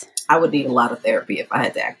 Yes, I would need a lot of therapy if I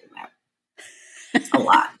had to act in that. A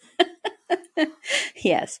lot.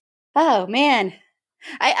 Yes. Oh man.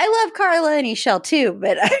 I love Carla and Michelle too,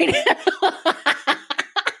 but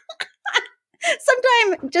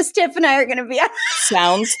sometime just Tiff and I are going to be on.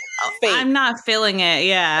 Sounds fake. I'm not feeling it.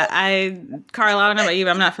 Yeah. Carla, I don't know about you,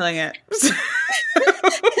 but I'm not feeling it.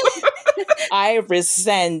 I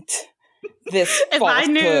resent this. If I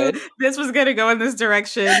knew this was going to go in this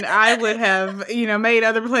direction, I would have, made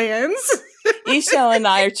other plans. Michelle and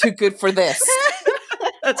I are too good for this.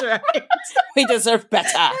 That's right. We deserve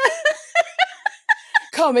better.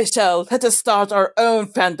 Come, Michelle, let us start our own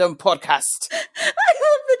fandom podcast. I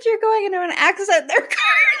love that you're going into an accent there,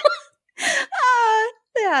 Carla.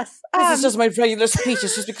 Yes. This is just my regular speech.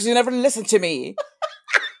 It's just because you never listen to me.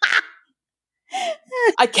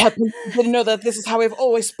 I can't believe you didn't know that this is how I've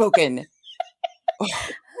always spoken. Oh,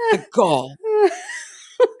 the gall.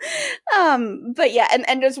 But yeah,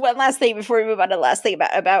 and just one last thing before we move on to the last thing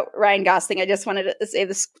about Ryan Gosling. I just wanted to say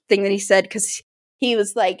this thing that he said, because he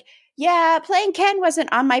was like, yeah, playing Ken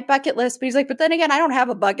wasn't on my bucket list, but he's like, but then again, I don't have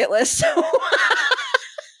a bucket list, so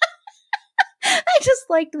I just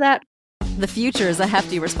liked that. The future is a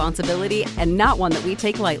hefty responsibility and not one that we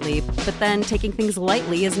take lightly. But then taking things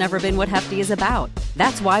lightly has never been what Hefty is about.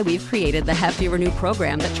 That's why we've created the Hefty Renew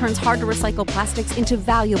program that turns hard-to-recycle plastics into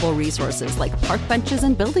valuable resources like park benches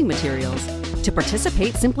and building materials. To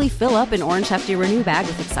participate, simply fill up an orange Hefty Renew bag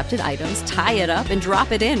with accepted items, tie it up, and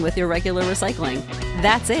drop it in with your regular recycling.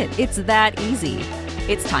 That's it. It's that easy.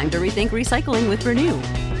 It's time to rethink recycling with Renew.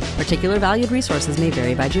 Particular valued resources may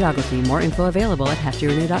vary by geography. More info available at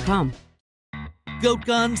heftyrenew.com. Goat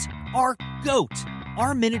guns are GOAT.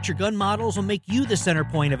 Our miniature gun models will make you the center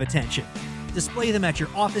point of attention. Display them at your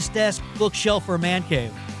office desk, bookshelf, or man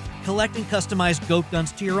cave. Collect and customize goat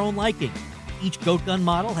guns to your own liking. Each goat gun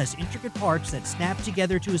model has intricate parts that snap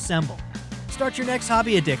together to assemble. Start your next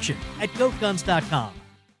hobby addiction at goatguns.com.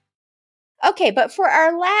 Okay, but for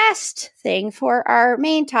our last thing, for our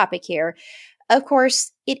main topic here, of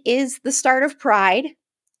course, it is the start of Pride.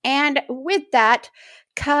 And with that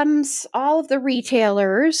comes all of the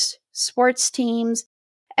retailers, sports teams,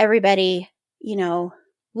 everybody,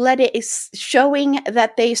 showing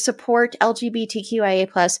that they support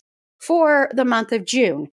LGBTQIA+ for the month of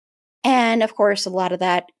June. And of course, a lot of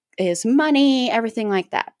that is money, everything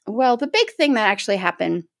like that. Well, the big thing that actually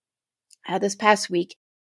happened this past week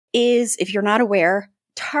is, if you're not aware,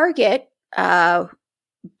 Target,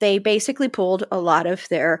 they basically pulled a lot of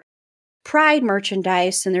their Pride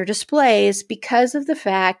merchandise and their displays because of the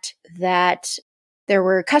fact that there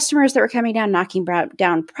were customers that were coming down, knocking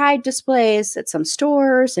down Pride displays at some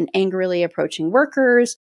stores and angrily approaching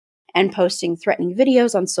workers and posting threatening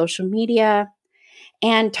videos on social media.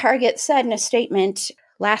 And Target said in a statement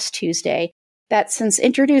last Tuesday that since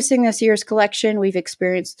introducing this year's collection, we've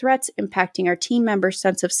experienced threats impacting our team members'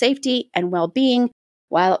 sense of safety and well-being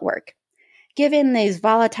while at work. Given these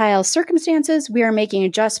volatile circumstances, we are making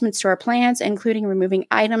adjustments to our plans, including removing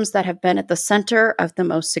items that have been at the center of the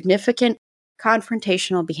most significant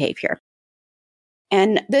confrontational behavior.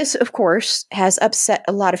 And this, of course, has upset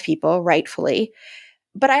a lot of people, rightfully.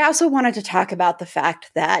 But I also wanted to talk about the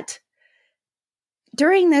fact that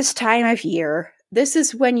during this time of year, this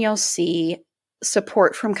is when you'll see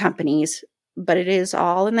support from companies, but it is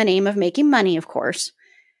all in the name of making money, of course.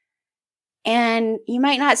 And you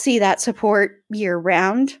might not see that support year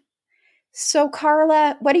round. So,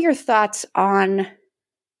 Carla, what are your thoughts on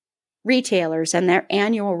retailers and their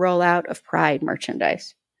annual rollout of Pride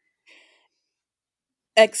merchandise?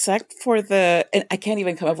 Except for and I can't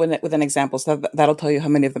even come up with an example, so that'll tell you how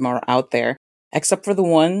many of them are out there. Except for the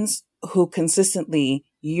ones who consistently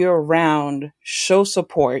year round show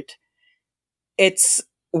support, it's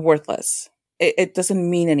worthless. It doesn't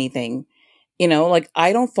mean anything. Like,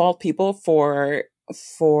 I don't fault people for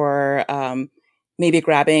maybe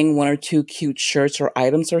grabbing one or two cute shirts or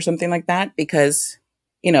items or something like that, because,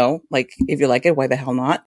 like, if you like it, why the hell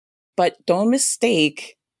not? But don't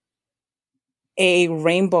mistake a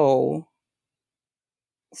rainbow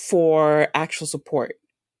for actual support.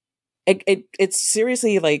 It's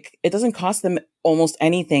seriously, like, it doesn't cost them almost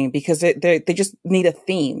anything, because they just need a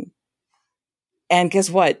theme. And guess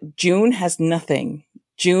what? June has nothing.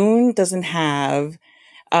 June doesn't have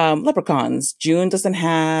leprechauns. June doesn't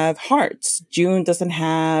have hearts. June doesn't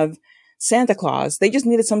have Santa Claus. They just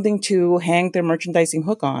needed something to hang their merchandising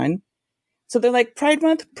hook on. So they're like, Pride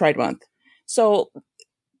Month, Pride Month. So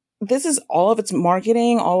this is all of its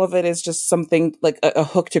marketing. All of it is just something like a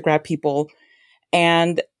hook to grab people.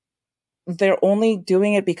 And they're only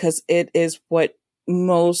doing it because it is what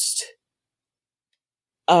most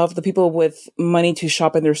of the people with money to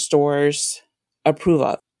shop in their stores approve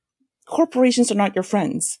of. Corporations are not your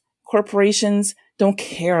friends. Corporations don't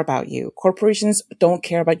care about you. Corporations don't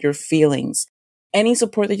care about your feelings. Any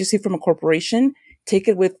support that you see from a corporation, take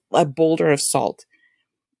it with a boulder of salt.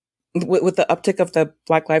 With the uptick of the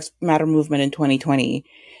Black Lives Matter movement in 2020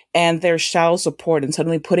 and their shallow support, and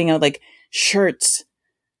suddenly putting out like shirts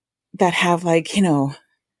that have like,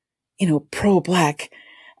 pro-Black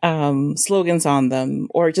slogans on them,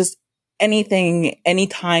 or just anything,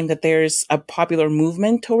 anytime that there's a popular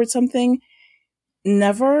movement towards something,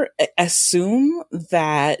 never assume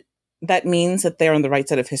that means that they're on the right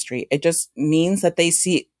side of history. It just means that they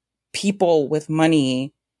see people with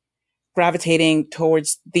money gravitating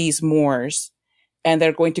towards these mores, and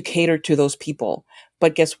they're going to cater to those people.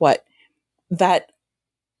 But guess what? That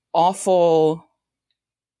awful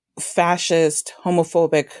fascist,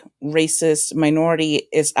 homophobic, racist minority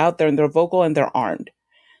is out there, and they're vocal and they're armed.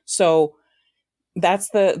 So that's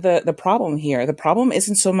the problem here. The problem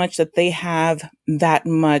isn't so much that they have that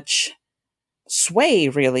much sway,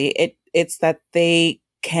 really. It's that they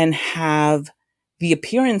can have the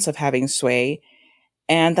appearance of having sway,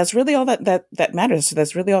 and that's really all that matters. So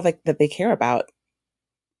that's really all that they care about.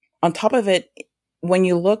 On top of it, when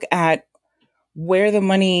you look at where the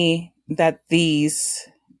money that these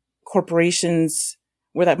corporations,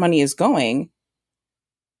 where that money is going,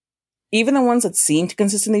 even the ones that seem to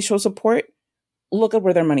consistently show support, look at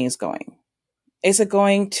where their money is going. Is it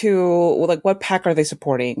going to, like, what PAC are they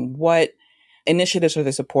supporting? What initiatives are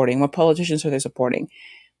they supporting? What politicians are they supporting?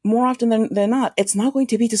 More often than not, it's not going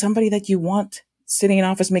to be to somebody that you want sitting in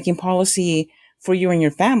office making policy for you and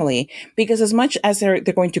your family. Because as much as they're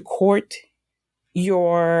going to court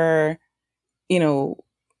your,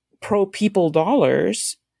 pro-people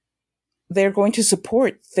dollars, they're going to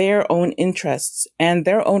support their own interests, and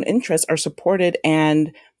their own interests are supported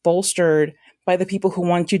and bolstered by the people who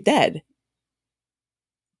want you dead.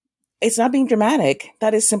 It's not being dramatic.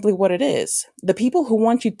 That is simply what it is. The people who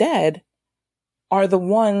want you dead are the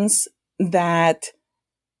ones that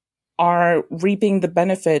are reaping the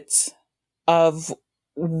benefits of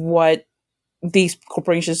what these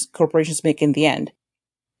corporations make in the end.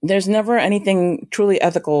 There's never anything truly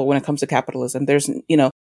ethical when it comes to capitalism.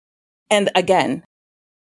 And again,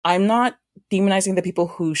 I'm not demonizing the people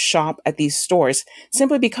who shop at these stores,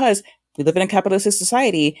 simply because we live in a capitalistic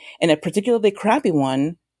society, and a particularly crappy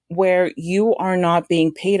one, where you are not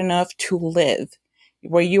being paid enough to live,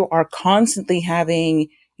 where you are constantly having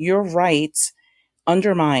your rights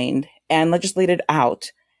undermined and legislated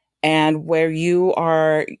out, and where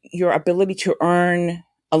your ability to earn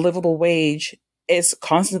a livable wage is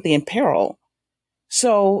constantly in peril.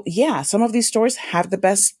 So yeah, some of these stores have the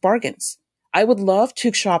best bargains. I would love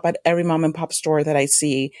to shop at every mom and pop store that I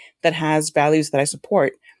see that has values that I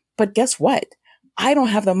support. But guess what? I don't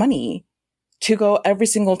have the money to go every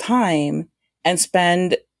single time and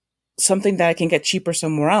spend something that I can get cheaper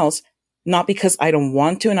somewhere else. Not because I don't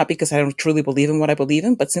want to, and not because I don't truly believe in what I believe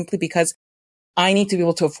in, but simply because I need to be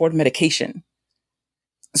able to afford medication.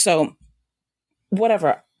 So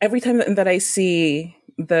whatever, every time that I see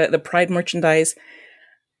the Pride merchandise,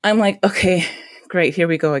 I'm like, okay, great, here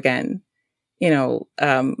we go again.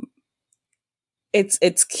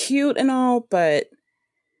 It's cute and all, but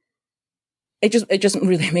it just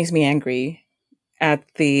really makes me angry at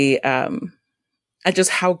at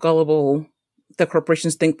just how gullible the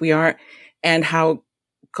corporations think we are, and how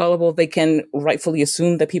gullible they can rightfully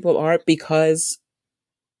assume that people are, because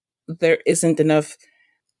there isn't enough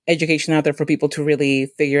education out there for people to really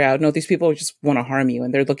figure out, no, these people just want to harm you,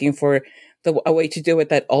 and they're looking for a way to do it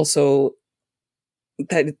that also,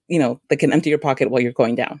 that, you know, that can empty your pocket while you're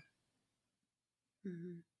going down.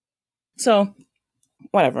 Mm-hmm. So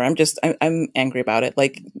whatever, I'm angry about it.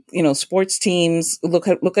 Like, you know, sports teams, look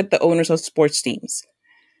at the owners of sports teams.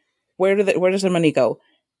 Where does their money go?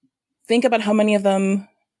 Think about how many of them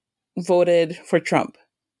voted for Trump.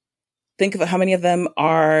 Think about how many of them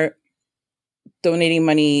are donating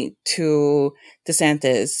money to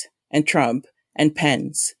DeSantis and Trump and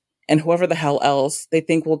Pence and whoever the hell else they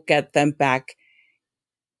think will get them back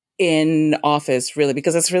in office, really,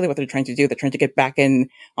 because that's really what they're trying to do. They're trying to get back in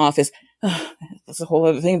office. That's a whole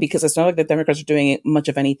other thing, because it's not like the Democrats are doing much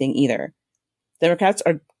of anything either. Democrats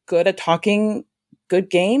are good at talking good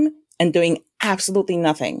game and doing absolutely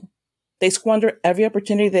nothing. They squander every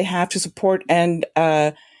opportunity they have to support and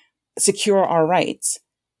secure our rights.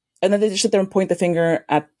 And then they just sit there and point the finger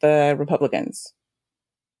at the Republicans.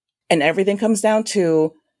 And everything comes down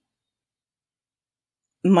to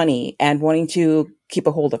money and wanting to keep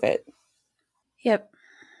a hold of it. Yep.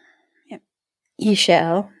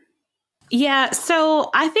 Michelle. Yeah, so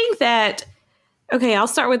I think that, okay, I'll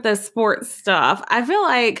start with the sports stuff. I feel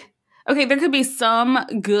like, okay, there could be some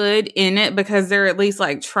good in it because they're at least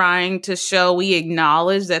like trying to show we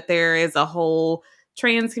acknowledge that there is a whole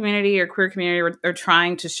trans community or queer community or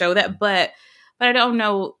trying to show that. But I don't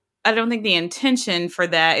know. I don't think the intention for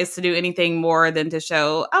that is to do anything more than to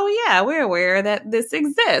show, oh, yeah, we're aware that this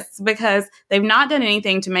exists, because they've not done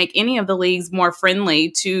anything to make any of the leagues more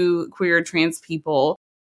friendly to queer or trans people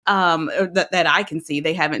that I can see.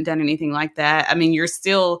 They haven't done anything like that. I mean, you're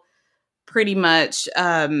still pretty much,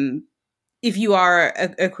 if you are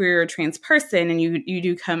a queer or trans person and you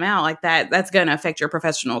do come out like that, that's going to affect your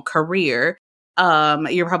professional career.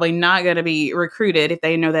 You're probably not going to be recruited if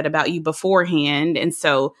they know that about you beforehand. And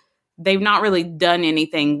so they've not really done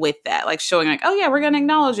anything with that, like showing like, oh yeah, we're going to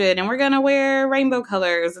acknowledge it and we're going to wear rainbow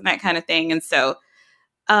colors and that kind of thing. And so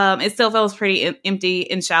it still feels pretty empty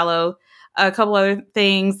and shallow. A couple other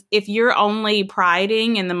things. If you're only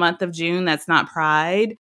priding in the month of June, that's not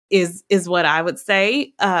pride, is what I would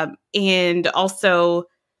say. And also,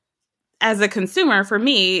 as a consumer, for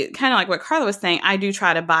me, kind of like what Carla was saying, I do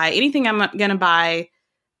try to buy anything I'm going to buy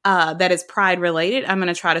that is pride related. I'm going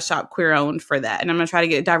to try to shop queer owned for that. And I'm going to try to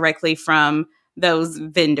get it directly from those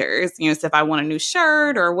vendors. You know, so if I want a new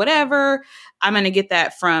shirt or whatever, I'm going to get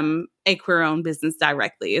that from a queer owned business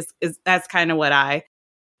directly. That's kind of what I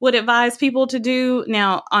would advise people to do.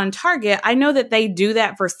 Now, on Target, I know that they do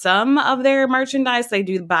that for some of their merchandise. They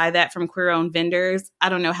do buy that from queer-owned vendors. I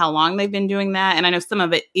don't know how long they've been doing that. And I know some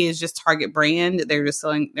of it is just Target brand. They're just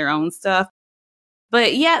selling their own stuff.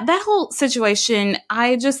 But yeah, that whole situation,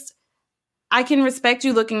 I can respect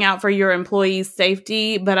you looking out for your employees'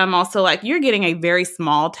 safety, but I'm also like, you're getting a very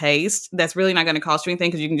small taste that's really not going to cost you anything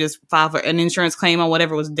because you can just file for an insurance claim on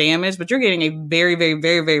whatever was damaged, but you're getting a very, very,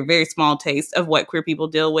 very, very, very small taste of what queer people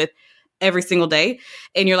deal with every single day.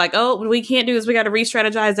 And you're like, oh, what we can't do is we got to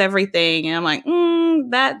re-strategize everything. And I'm like,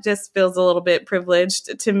 that just feels a little bit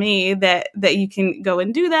privileged to me that you can go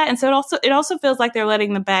and do that. And so it also feels like they're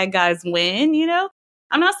letting the bad guys win, you know?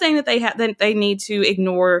 I'm not saying that they need to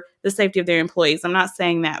ignore the safety of their employees. I'm not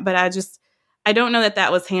saying that, but I don't know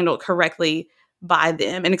that was handled correctly by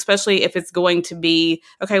them. And especially if it's going to be,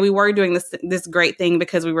 okay, we were doing this great thing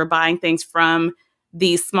because we were buying things from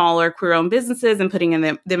these smaller queer-owned businesses and putting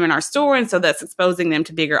them in our store. And so that's exposing them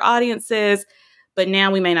to bigger audiences. But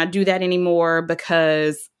now we may not do that anymore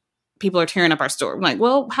because people are tearing up our store. I'm like,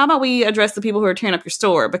 well, how about we address the people who are tearing up your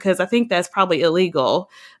store? Because I think that's probably illegal.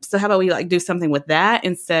 So how about we like do something with that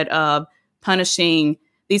instead of punishing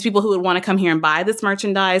these people who would want to come here and buy this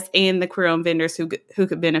merchandise and the queer-owned vendors who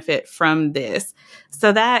could benefit from this.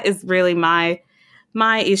 So that is really my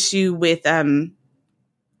issue with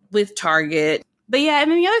Target. But yeah, and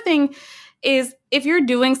then the other thing is if you're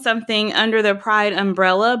doing something under the Pride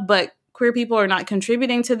umbrella, but queer people are not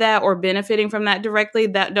contributing to that or benefiting from that directly,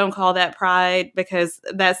 that don't call that pride, because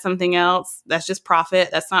that's something else. That's just profit.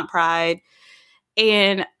 That's not pride.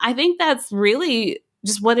 And I think that's really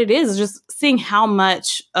just what it is, just seeing how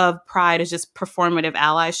much of pride is just performative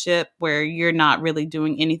allyship, where you're not really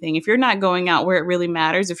doing anything. If you're not going out where it really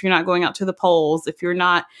matters, if you're not going out to the polls, if you're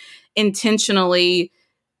not intentionally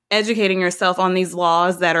educating yourself on these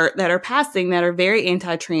laws that are passing, that are very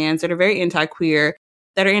anti-trans, that are very anti-queer,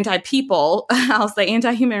 that are anti-people, I'll say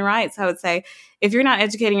anti-human rights, I would say, if you're not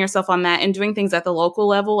educating yourself on that and doing things at the local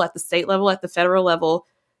level, at the state level, at the federal level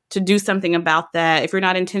to do something about that, if you're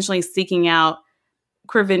not intentionally seeking out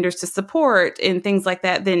queer vendors to support and things like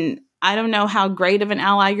that, then I don't know how great of an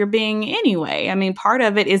ally you're being anyway. I mean, part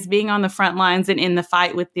of it is being on the front lines and in the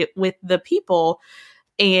fight with the people.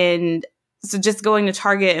 And so just going to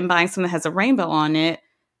Target and buying something that has a rainbow on it,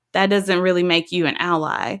 that doesn't really make you an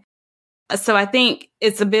ally. So I think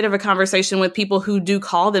it's a bit of a conversation with people who do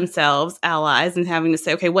call themselves allies and having to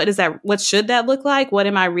say, okay, what should that look like? What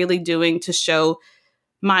am I really doing to show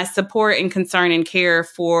my support and concern and care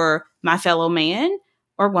for my fellow man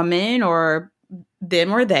or woman or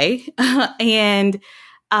them or they? And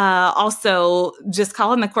also just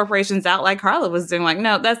calling the corporations out like Carla was doing, like,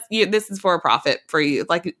 no, this is for a profit for you.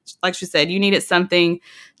 Like she said, you needed something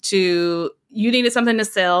to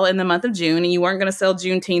sell in the month of June, and you weren't going to sell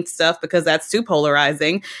Juneteenth stuff because that's too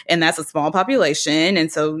polarizing and that's a small population.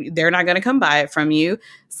 And so they're not going to come buy it from you.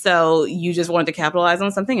 So you just wanted to capitalize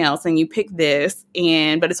on something else and you picked this,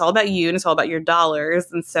 but it's all about you and it's all about your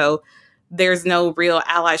dollars. And so there's no real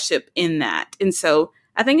allyship in that. And so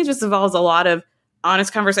I think it just involves a lot of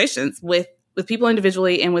honest conversations with people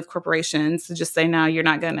individually and with corporations to just say, no, you're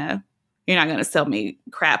not gonna sell me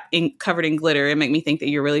crap covered in glitter and make me think that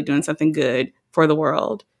you're really doing something good for the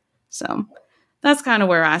world. So that's kind of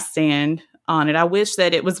where I stand on it. I wish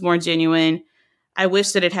that it was more genuine. I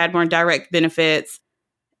wish that it had more direct benefits,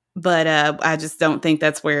 but I just don't think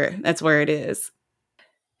that's where it is.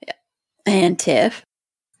 Yeah. And Tiff?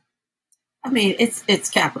 I mean, it's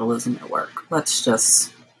capitalism at work. Let's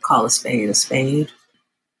just call a spade a spade.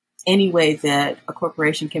 Any way that a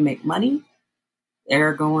corporation can make money,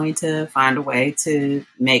 they're going to find a way to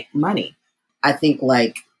make money. I think,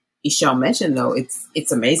 like Ishel mentioned, though,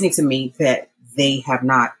 it's amazing to me that they have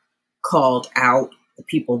not called out the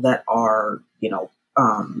people that are,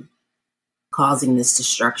 causing this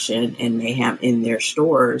destruction and mayhem in their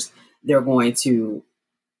stores. They're going to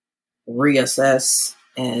reassess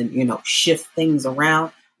and, shift things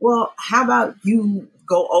around. Well, how about you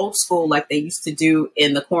go old school like they used to do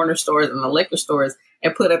in the corner stores and the liquor stores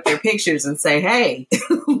and put up their pictures and say, hey,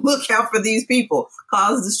 look out for these people,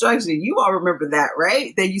 cause destruction. You all remember that,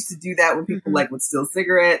 right? They used to do that when people would steal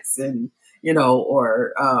cigarettes and,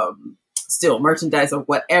 or steal merchandise or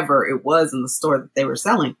whatever it was in the store that they were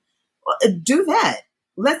selling. Do that.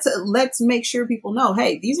 Let's make sure people know,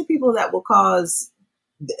 hey, these are people that will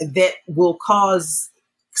cause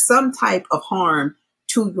some type of harm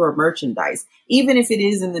to your merchandise, even if it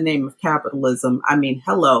is in the name of capitalism. I mean,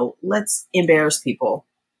 hello, let's embarrass people.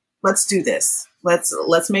 Let's do this.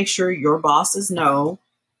 Let's make sure your bosses know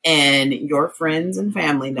and your friends and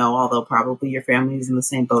family know, although probably your family is in the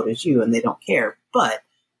same boat as you and they don't care. But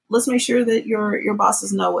let's make sure that your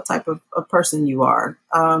bosses know what type of person you are.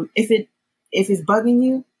 If it's bugging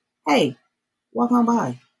you, hey, walk on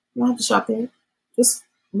by. You don't have to shop there. Just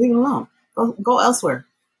leave it alone. Go elsewhere.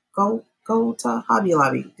 Go to Hobby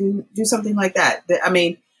Lobby. Do something like that. I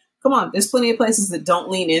mean, come on. There's plenty of places that don't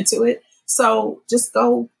lean into it. So just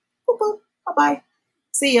go. Boop, boop, bye-bye.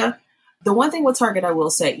 See ya. The one thing with Target, I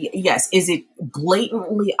will say, yes, is it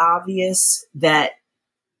blatantly obvious that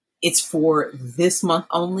it's for this month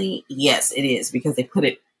only? Yes, it is, because they put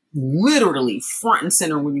it literally front and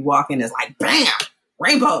center when you walk in. It's like, bam,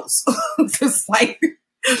 rainbows. It's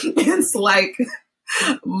like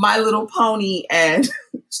My Little Pony and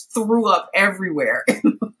threw up everywhere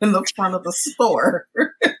in the front of the store.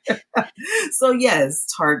 So yes,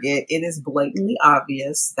 Target, it is blatantly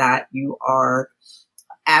obvious that you are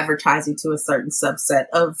advertising to a certain subset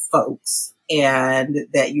of folks and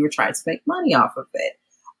that you are trying to make money off of it.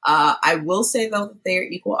 I will say, though, that they are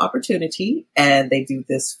equal opportunity, and they do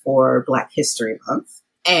this for Black History Month,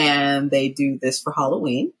 and they do this for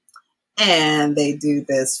Halloween, and they do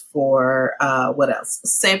this for, what else?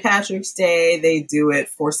 St. Patrick's Day. They do it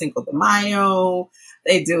for Cinco de Mayo.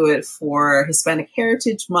 They do it for Hispanic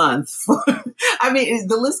Heritage Month. I mean,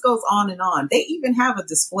 the list goes on and on. They even have a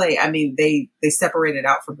display. I mean, they separate it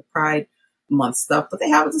out from the Pride Month stuff, but they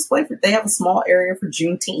have a display they have a small area for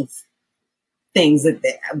Juneteenth things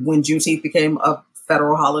when Juneteenth became a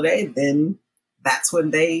federal holiday, then that's when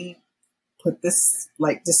they put this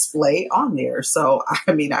display on there. So,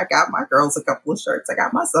 I mean, I got my girls a couple of shirts. I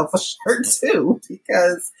got myself a shirt too,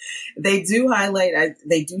 because they do highlight,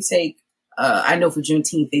 they do take, I know for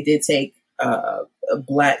Juneteenth, they did take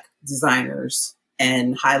Black designers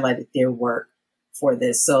and highlighted their work for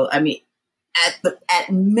this. So, I mean,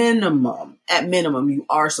 at minimum, you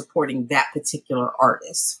are supporting that particular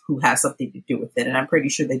artist who has something to do with it. And I'm pretty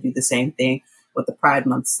sure they do the same thing with the Pride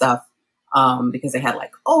Month stuff, because they had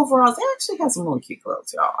overalls. They actually had some really cute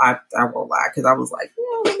clothes, y'all. I won't lie, because I was like,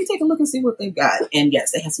 let me take a look and see what they've got. And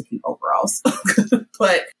yes, they had some cute overalls.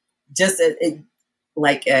 But just at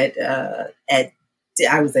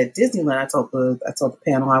I was at Disneyland. I told the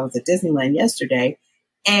panel I was at Disneyland yesterday,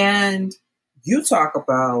 and you talk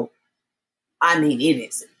about, I mean, it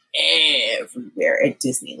is everywhere at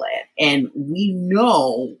Disneyland. And we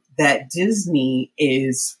know that Disney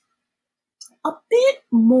is a bit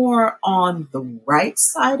more on the right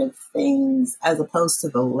side of things as opposed to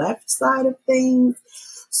the left side of things.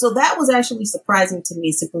 So that was actually surprising to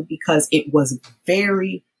me, simply because it was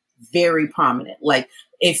very, very prominent. Like,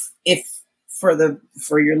 if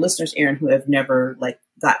for your listeners, Aaron, who have never like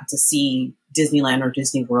gotten to see Disneyland or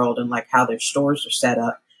Disney World and like how their stores are set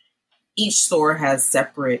up, each store has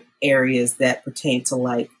separate areas that pertain to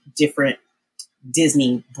like different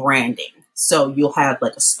Disney branding. So you'll have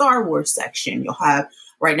like a Star Wars section. You'll have,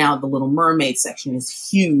 right now, the Little Mermaid section is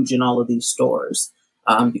huge in all of these stores,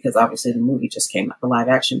 because obviously the movie just came out, the live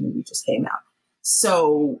action movie just came out.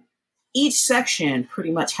 So each section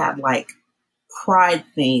pretty much had like Pride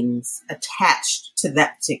things attached to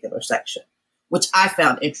that particular section, which I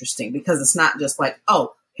found interesting, because it's not just like,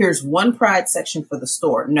 oh, here's one Pride section for the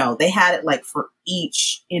store. No, they had it like for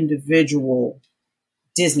each individual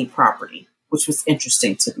Disney property, which was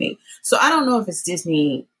interesting to me. So I don't know if it's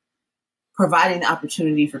Disney providing the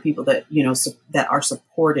opportunity for people that, you know, that are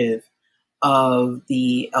supportive of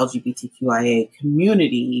the LGBTQIA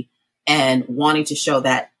community and wanting to show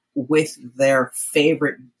that with their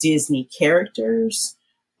favorite Disney characters,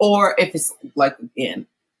 or if it's like, again,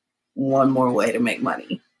 one more way to make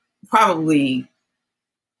money. Probably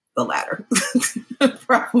the latter.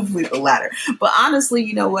 Probably the latter. But honestly,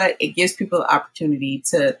 you know what? It gives people the opportunity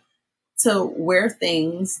to wear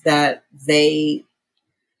things that they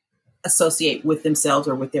associate with themselves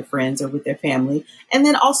or with their friends or with their family, and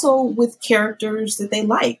then also with characters that they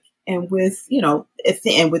like, and with, you know,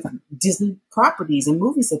 and with Disney properties and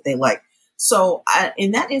movies that they like. So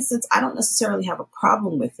in that instance, I don't necessarily have a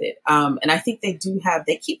problem with it. And I think they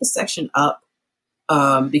keep a section up,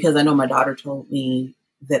 because I know my daughter told me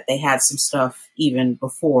that they had some stuff even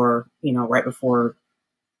before, you know, right before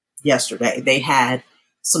yesterday. They had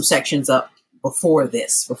some sections up before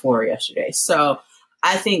yesterday. So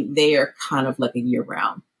I think they are kind of like a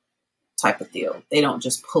year-round type of deal. They don't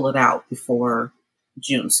just pull it out before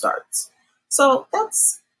June starts. So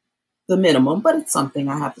that's the minimum, but it's something,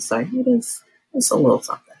 I have to say. It's a little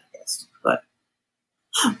something, I guess. But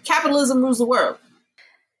capitalism rules the world.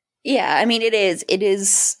 Yeah, I mean, it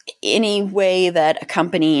is any way that a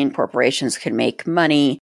company and corporations can make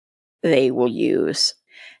money, they will use.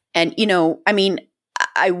 And, you know, I mean,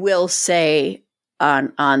 I will say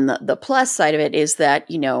on the plus side of it is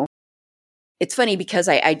that, you know, it's funny because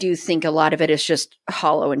I do think a lot of it is just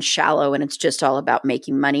hollow and shallow, and it's just all about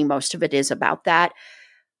making money. Most of it is about that.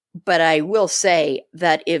 But I will say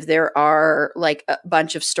that if there are like a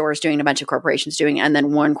bunch of stores doing, a bunch of corporations doing, and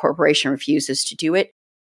then one corporation refuses to do it,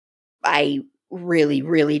 I really,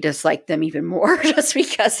 really dislike them even more, just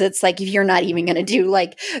because it's like, if you're not even going to do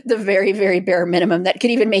like the very, very bare minimum that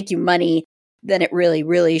could even make you money, then it really,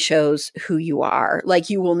 really shows who you are.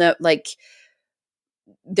 Like, you will know, like,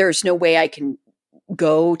 there's no way I can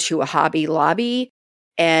go to a Hobby Lobby,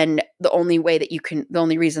 and the only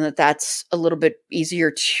reason that that's a little bit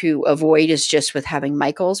easier to avoid is just with having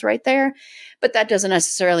Michael's right there. But that doesn't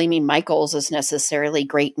necessarily mean Michael's is necessarily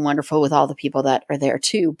great and wonderful with all the people that are there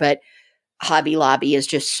too. But Hobby Lobby is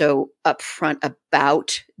just so upfront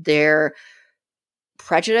about their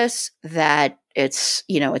prejudice that it's,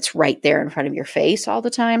 you know, it's right there in front of your face all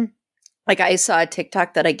the time. Like, I saw a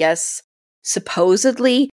TikTok that I guess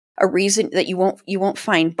supposedly a reason that you won't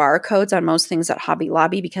find barcodes on most things at Hobby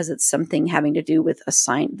Lobby because it's something having to do with the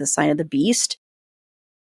sign of the beast.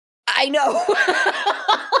 I know.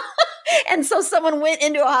 And so someone went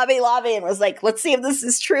into a Hobby Lobby and was like, let's see if this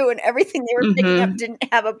is true. And everything they were picking up didn't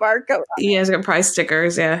have a barcode on it. Yeah, it's got price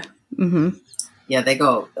stickers. Yeah. Mm-hmm. Yeah, they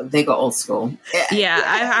go old school. Yeah,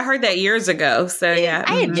 I heard that years ago. So yeah,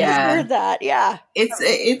 I had just heard that. Yeah, it's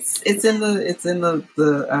in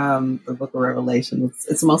the Book of Revelation.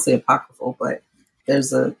 It's mostly apocryphal, but there's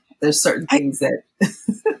certain things that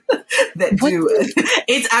do.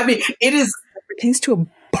 It is things to a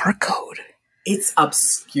barcode. It's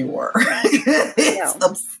obscure. It's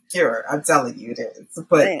obscure. I'm telling you, it is.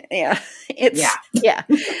 But yeah.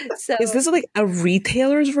 So is this like a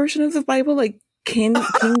retailer's version of the Bible, like King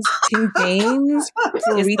James?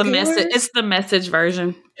 It's the message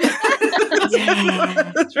version.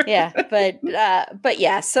 Yeah, but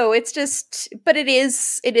yeah. So it's just, but it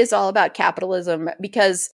is all about capitalism,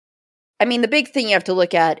 because I mean, the big thing you have to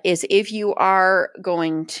look at is if you are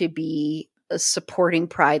going to be supporting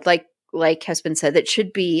Pride, like has been said, that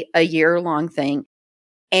should be a year-long thing.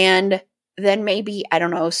 And then maybe, I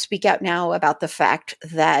don't know, speak out now about the fact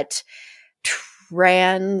that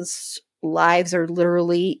trans lives are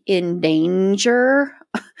literally in danger.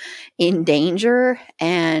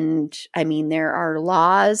 And I mean, there are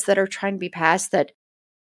laws that are trying to be passed that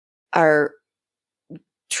they're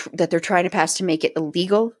trying to pass to make it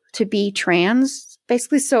illegal to be trans,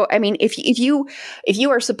 basically. So, I mean, if you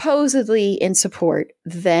are supposedly in support,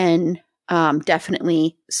 then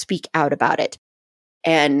definitely speak out about it,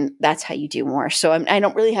 and that's how you do more. So, I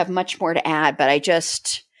don't really have much more to add, but I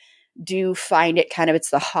just do find it it's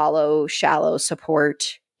the hollow, shallow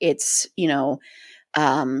support. It's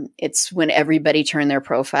it's when everybody turned their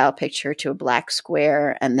profile picture to a black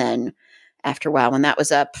square, and then after a while, when that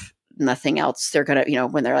was up, nothing else. They're going to,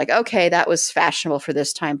 when they're like, okay, that was fashionable for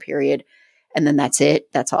this time period. And then that's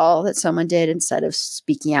it. That's all that someone did, instead of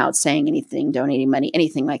speaking out, saying anything, donating money,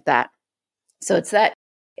 anything like that. So it's that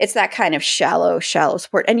kind of shallow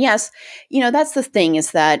support. And yes, that's the thing,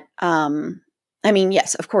 is that, I mean,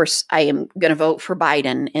 yes, of course, I am going to vote for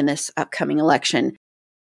Biden in this upcoming election.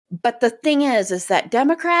 But the thing is that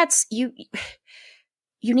Democrats, you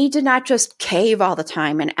need to not just cave all the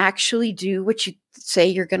time and actually do what you say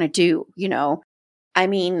you're going to do. I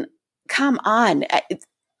mean, come on.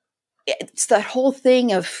 It's that whole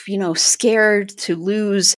thing of, scared to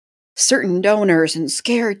lose certain donors and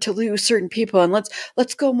scared to lose certain people. And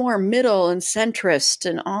let's go more middle and centrist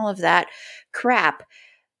and all of that crap.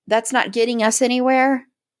 That's not getting us anywhere.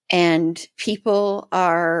 And people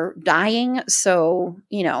are dying. So,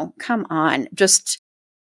 come on, just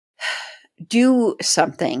do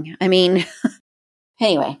something. I mean,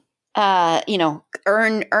 anyway, earn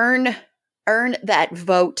that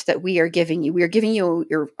vote that we are giving you. We are giving you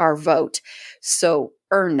our vote. So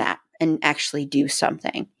earn that and actually do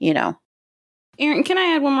something, Erin, can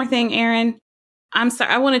I add one more thing, Erin? I'm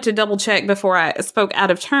sorry. I wanted to double check before I spoke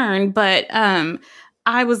out of turn, but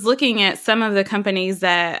I was looking at some of the companies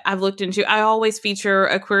that I've looked into. I always feature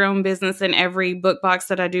a queer-owned business in every book box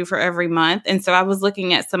that I do for every month. And so I was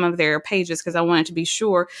looking at some of their pages because I wanted to be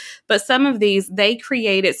sure. But some of these, they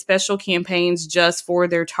created special campaigns just for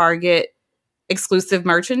their target exclusive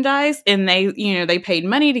merchandise. And they paid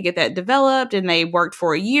money to get that developed, and they worked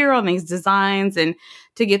for a year on these designs and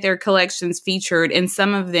to get their collections featured. And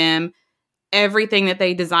some of them, everything that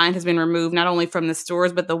they designed has been removed, not only from the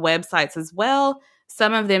stores, but the websites as well.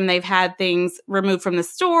 Some of them, they've had things removed from the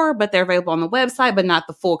store, but they're available on the website, but not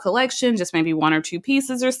the full collection. Just maybe one or two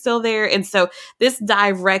pieces are still there. And so this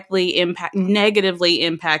directly negatively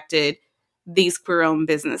impacted these queer-owned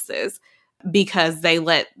businesses, because they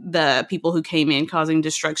let the people who came in causing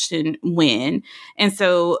destruction win. And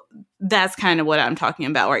so that's kind of what I'm talking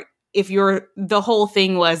about, right? If the whole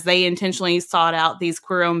thing was they intentionally sought out these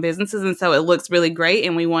queer-owned businesses, and so it looks really great,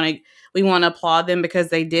 and we want to applaud them because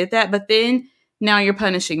they did that. But then now you're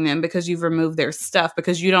punishing them because you've removed their stuff,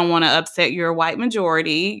 because you don't want to upset your white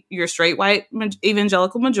majority, your straight white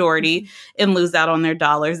evangelical majority, and lose out on their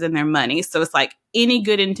dollars and their money. So it's like any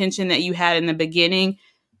good intention that you had in the beginning,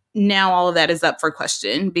 now all of that is up for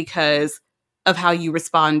question because of how you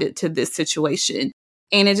responded to this situation.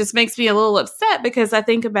 And it just makes me a little upset, because I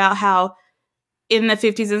think about how in the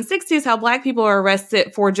 50s and 60s, how Black people are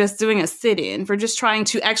arrested for just doing a sit-in, for just trying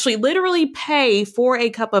to actually literally pay for a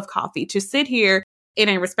cup of coffee, to sit here in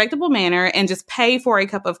a respectable manner and just pay for a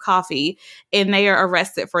cup of coffee, and they are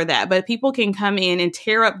arrested for that. But people can come in and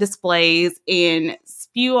tear up displays and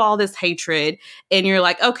spew all this hatred, and you're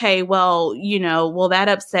like, okay, well, will that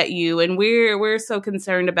upset you? And we're so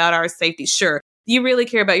concerned about our safety. Sure. You really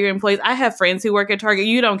care about your employees. I have friends who work at Target.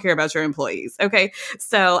 You don't care about your employees. Okay.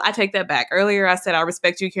 So I take that back. Earlier, I said I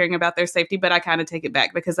respect you caring about their safety, but I kind of take it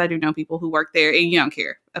back, because I do know people who work there and you don't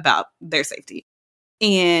care about their safety.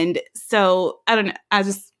 And so I don't know. I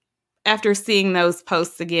just, after seeing those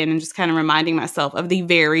posts again and just kind of reminding myself of the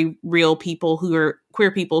very real people who are queer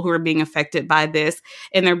people who are being affected by this,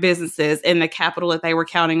 and their businesses and the capital that they were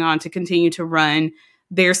counting on to continue to run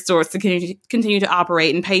their stores, to continue to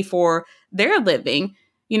operate and pay for their living,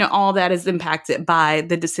 all that is impacted by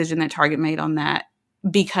the decision that Target made on that,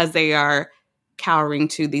 because they are cowering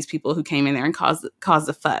to these people who came in there and caused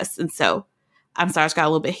a fuss. And so I'm sorry, I just got a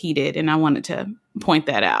little bit heated, and I wanted to point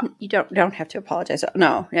that out. You don't have to apologize.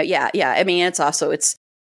 No. Yeah. I mean, it's also, it's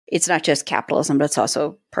not just capitalism, but it's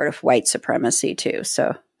also part of white supremacy too.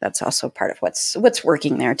 So that's also part of what's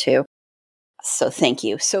working there too. So thank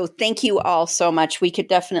you. So thank you all so much. We could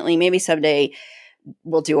definitely, maybe someday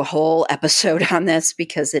we'll do a whole episode on this,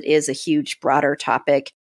 because it is a huge, broader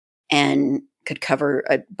topic and could cover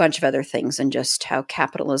a bunch of other things, and just how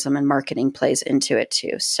capitalism and marketing plays into it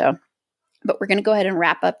too. So, but we're going to go ahead and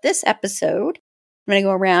wrap up this episode. I'm going to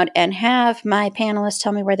go around and have my panelists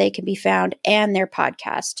tell me where they can be found and their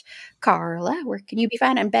podcast. Carla, where can you be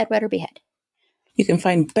found on Bedwet or Behead? You can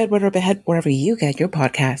find Bedwet or Behead wherever you get your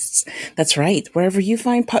podcasts. That's right. Wherever you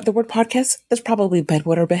find the word podcast, there's probably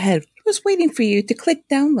Bedwet or Behead. Who's waiting for you to click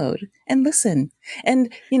download and listen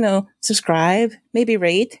and, subscribe, maybe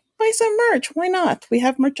rate, buy some merch. Why not? We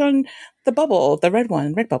have merch on the bubble, the red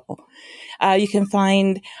one, Redbubble. You can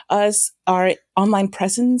find us. Our online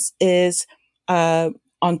presence is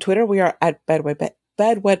on Twitter. We are at Bedwet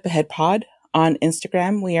Behead Pod. On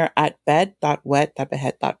Instagram, we are at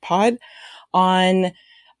bed.wet.behead.pod. On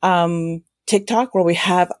TikTok, where we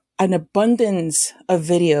have an abundance of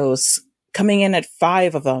videos coming in at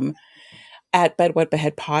 5 of them at Bedwet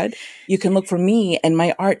Behead Pod. You can look for me and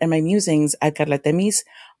my art and my musings at Carlatemis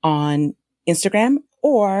on Instagram,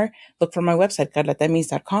 or look for my website,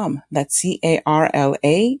 carlatemis.com. That's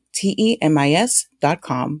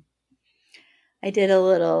CARLATEMIS.com. I did a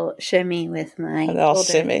little shimmy with my A little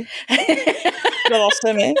shimmy. Little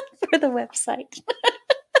shimmy. For the website.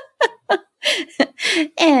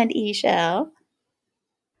 And Eshel.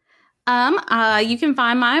 You can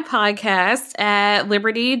find my podcast at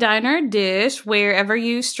Liberty Diner Dish, wherever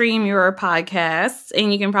you stream your podcasts,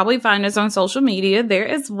 and you can probably find us on social media there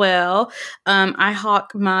as well. I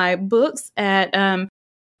hawk my books at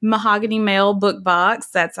Mahogany Mail Book Box.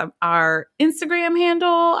 That's our Instagram handle,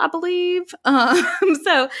 I believe.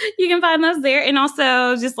 So you can find those there, and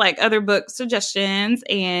also just like other book suggestions.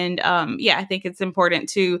 And I think it's important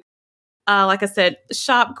to, like I said,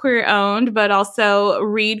 shop queer owned, but also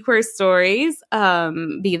read queer stories,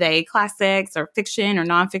 be they classics or fiction or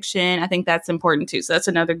nonfiction. I think that's important too. So that's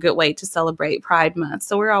another good way to celebrate Pride Month.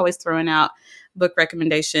 So we're always throwing out book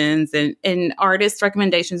recommendations and artist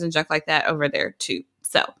recommendations and junk like that over there too.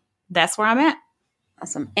 So that's where I'm at.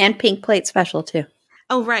 Awesome. And Pink Plate Special too.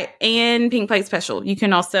 Oh, right. And Pink Plate Special. You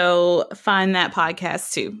can also find that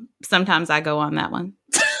podcast too. Sometimes I go on that one.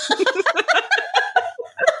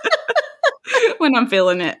 When I'm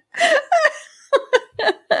feeling it.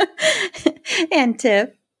 And Tiff.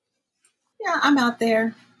 Yeah, I'm out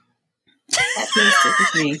there. That means Tiff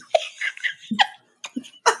is me.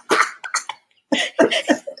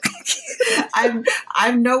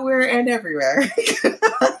 I'm nowhere and everywhere.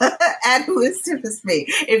 At Who Is Tiff Is Me.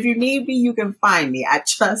 If you need me, you can find me.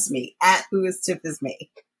 Trust me. At Who Is Tiff Is Me.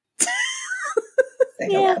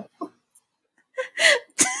 Yeah.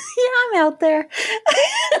 Yeah, I'm out there.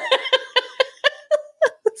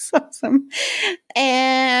 That's awesome.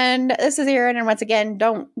 And this is Erin, and once again,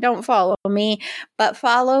 don't follow me, but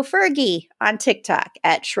follow Fergie on TikTok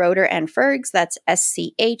at Schroeder and Fergs. That's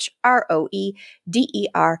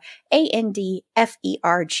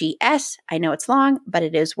SCHROEDERANDFERGS. I know it's long, but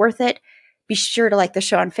it is worth it. Be sure to like the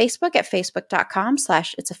show on Facebook at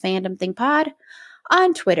facebook.com/itsafandom-thing-pod,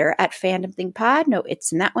 on Twitter at fandom-thing-pod. No,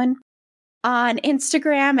 it's in that one. On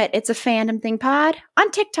Instagram at It's a Fandom Thing Pod, on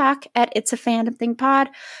TikTok at It's a Fandom Thing Pod.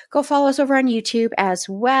 Go follow us over on YouTube as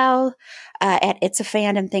well at It's a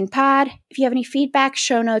Fandom Thing Pod. If you have any feedback,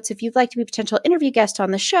 show notes, if you'd like to be a potential interview guest on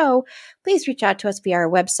the show, please reach out to us via our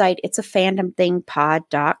website,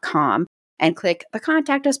 itsafandomthingpod.com, and click the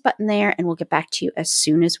Contact Us button there, and we'll get back to you as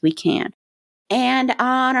soon as we can. And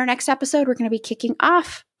on our next episode, we're going to be kicking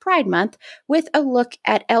off Pride Month with a look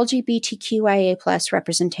at LGBTQIA+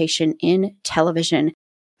 representation in television.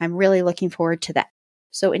 I'm really looking forward to that.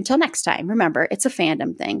 So until next time, remember, it's a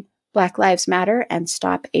fandom thing. Black Lives Matter and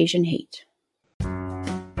stop Asian hate.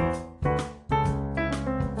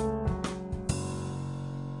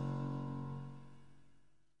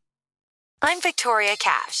 I'm Victoria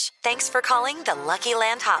Cash. Thanks for calling the Lucky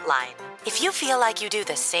Land Hotline. If you feel like you do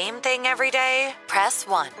the same thing every day, press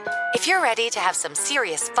 1. If you're ready to have some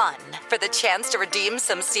serious fun for the chance to redeem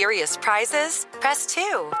some serious prizes, press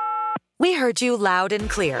 2. We heard you loud and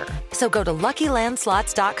clear. So go to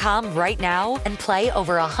LuckyLandSlots.com right now and play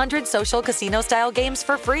over 100 social casino-style games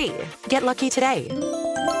for free. Get lucky today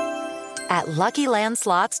at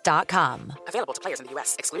LuckyLandSlots.com. Available to players in the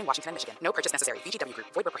U.S., excluding Washington and Michigan. No purchase necessary. VGW Group.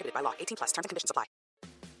 Void where prohibited by law. 18+. Terms and conditions apply.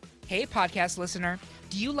 Hey, podcast listener.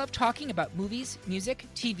 Do you love talking about movies, music,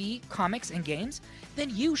 TV, comics, and games? Then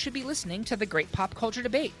you should be listening to The Great Pop Culture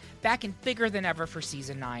Debate, back and bigger than ever for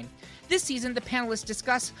Season 9. This season, the panelists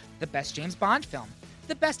discuss the best James Bond film,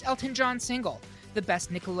 the best Elton John single, the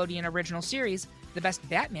best Nickelodeon original series, the best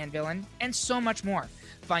Batman villain, and so much more.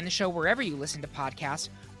 Find the show wherever you listen to podcasts,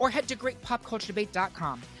 or head to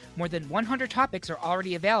greatpopculturedebate.com. More than 100 topics are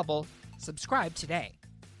already available. Subscribe today.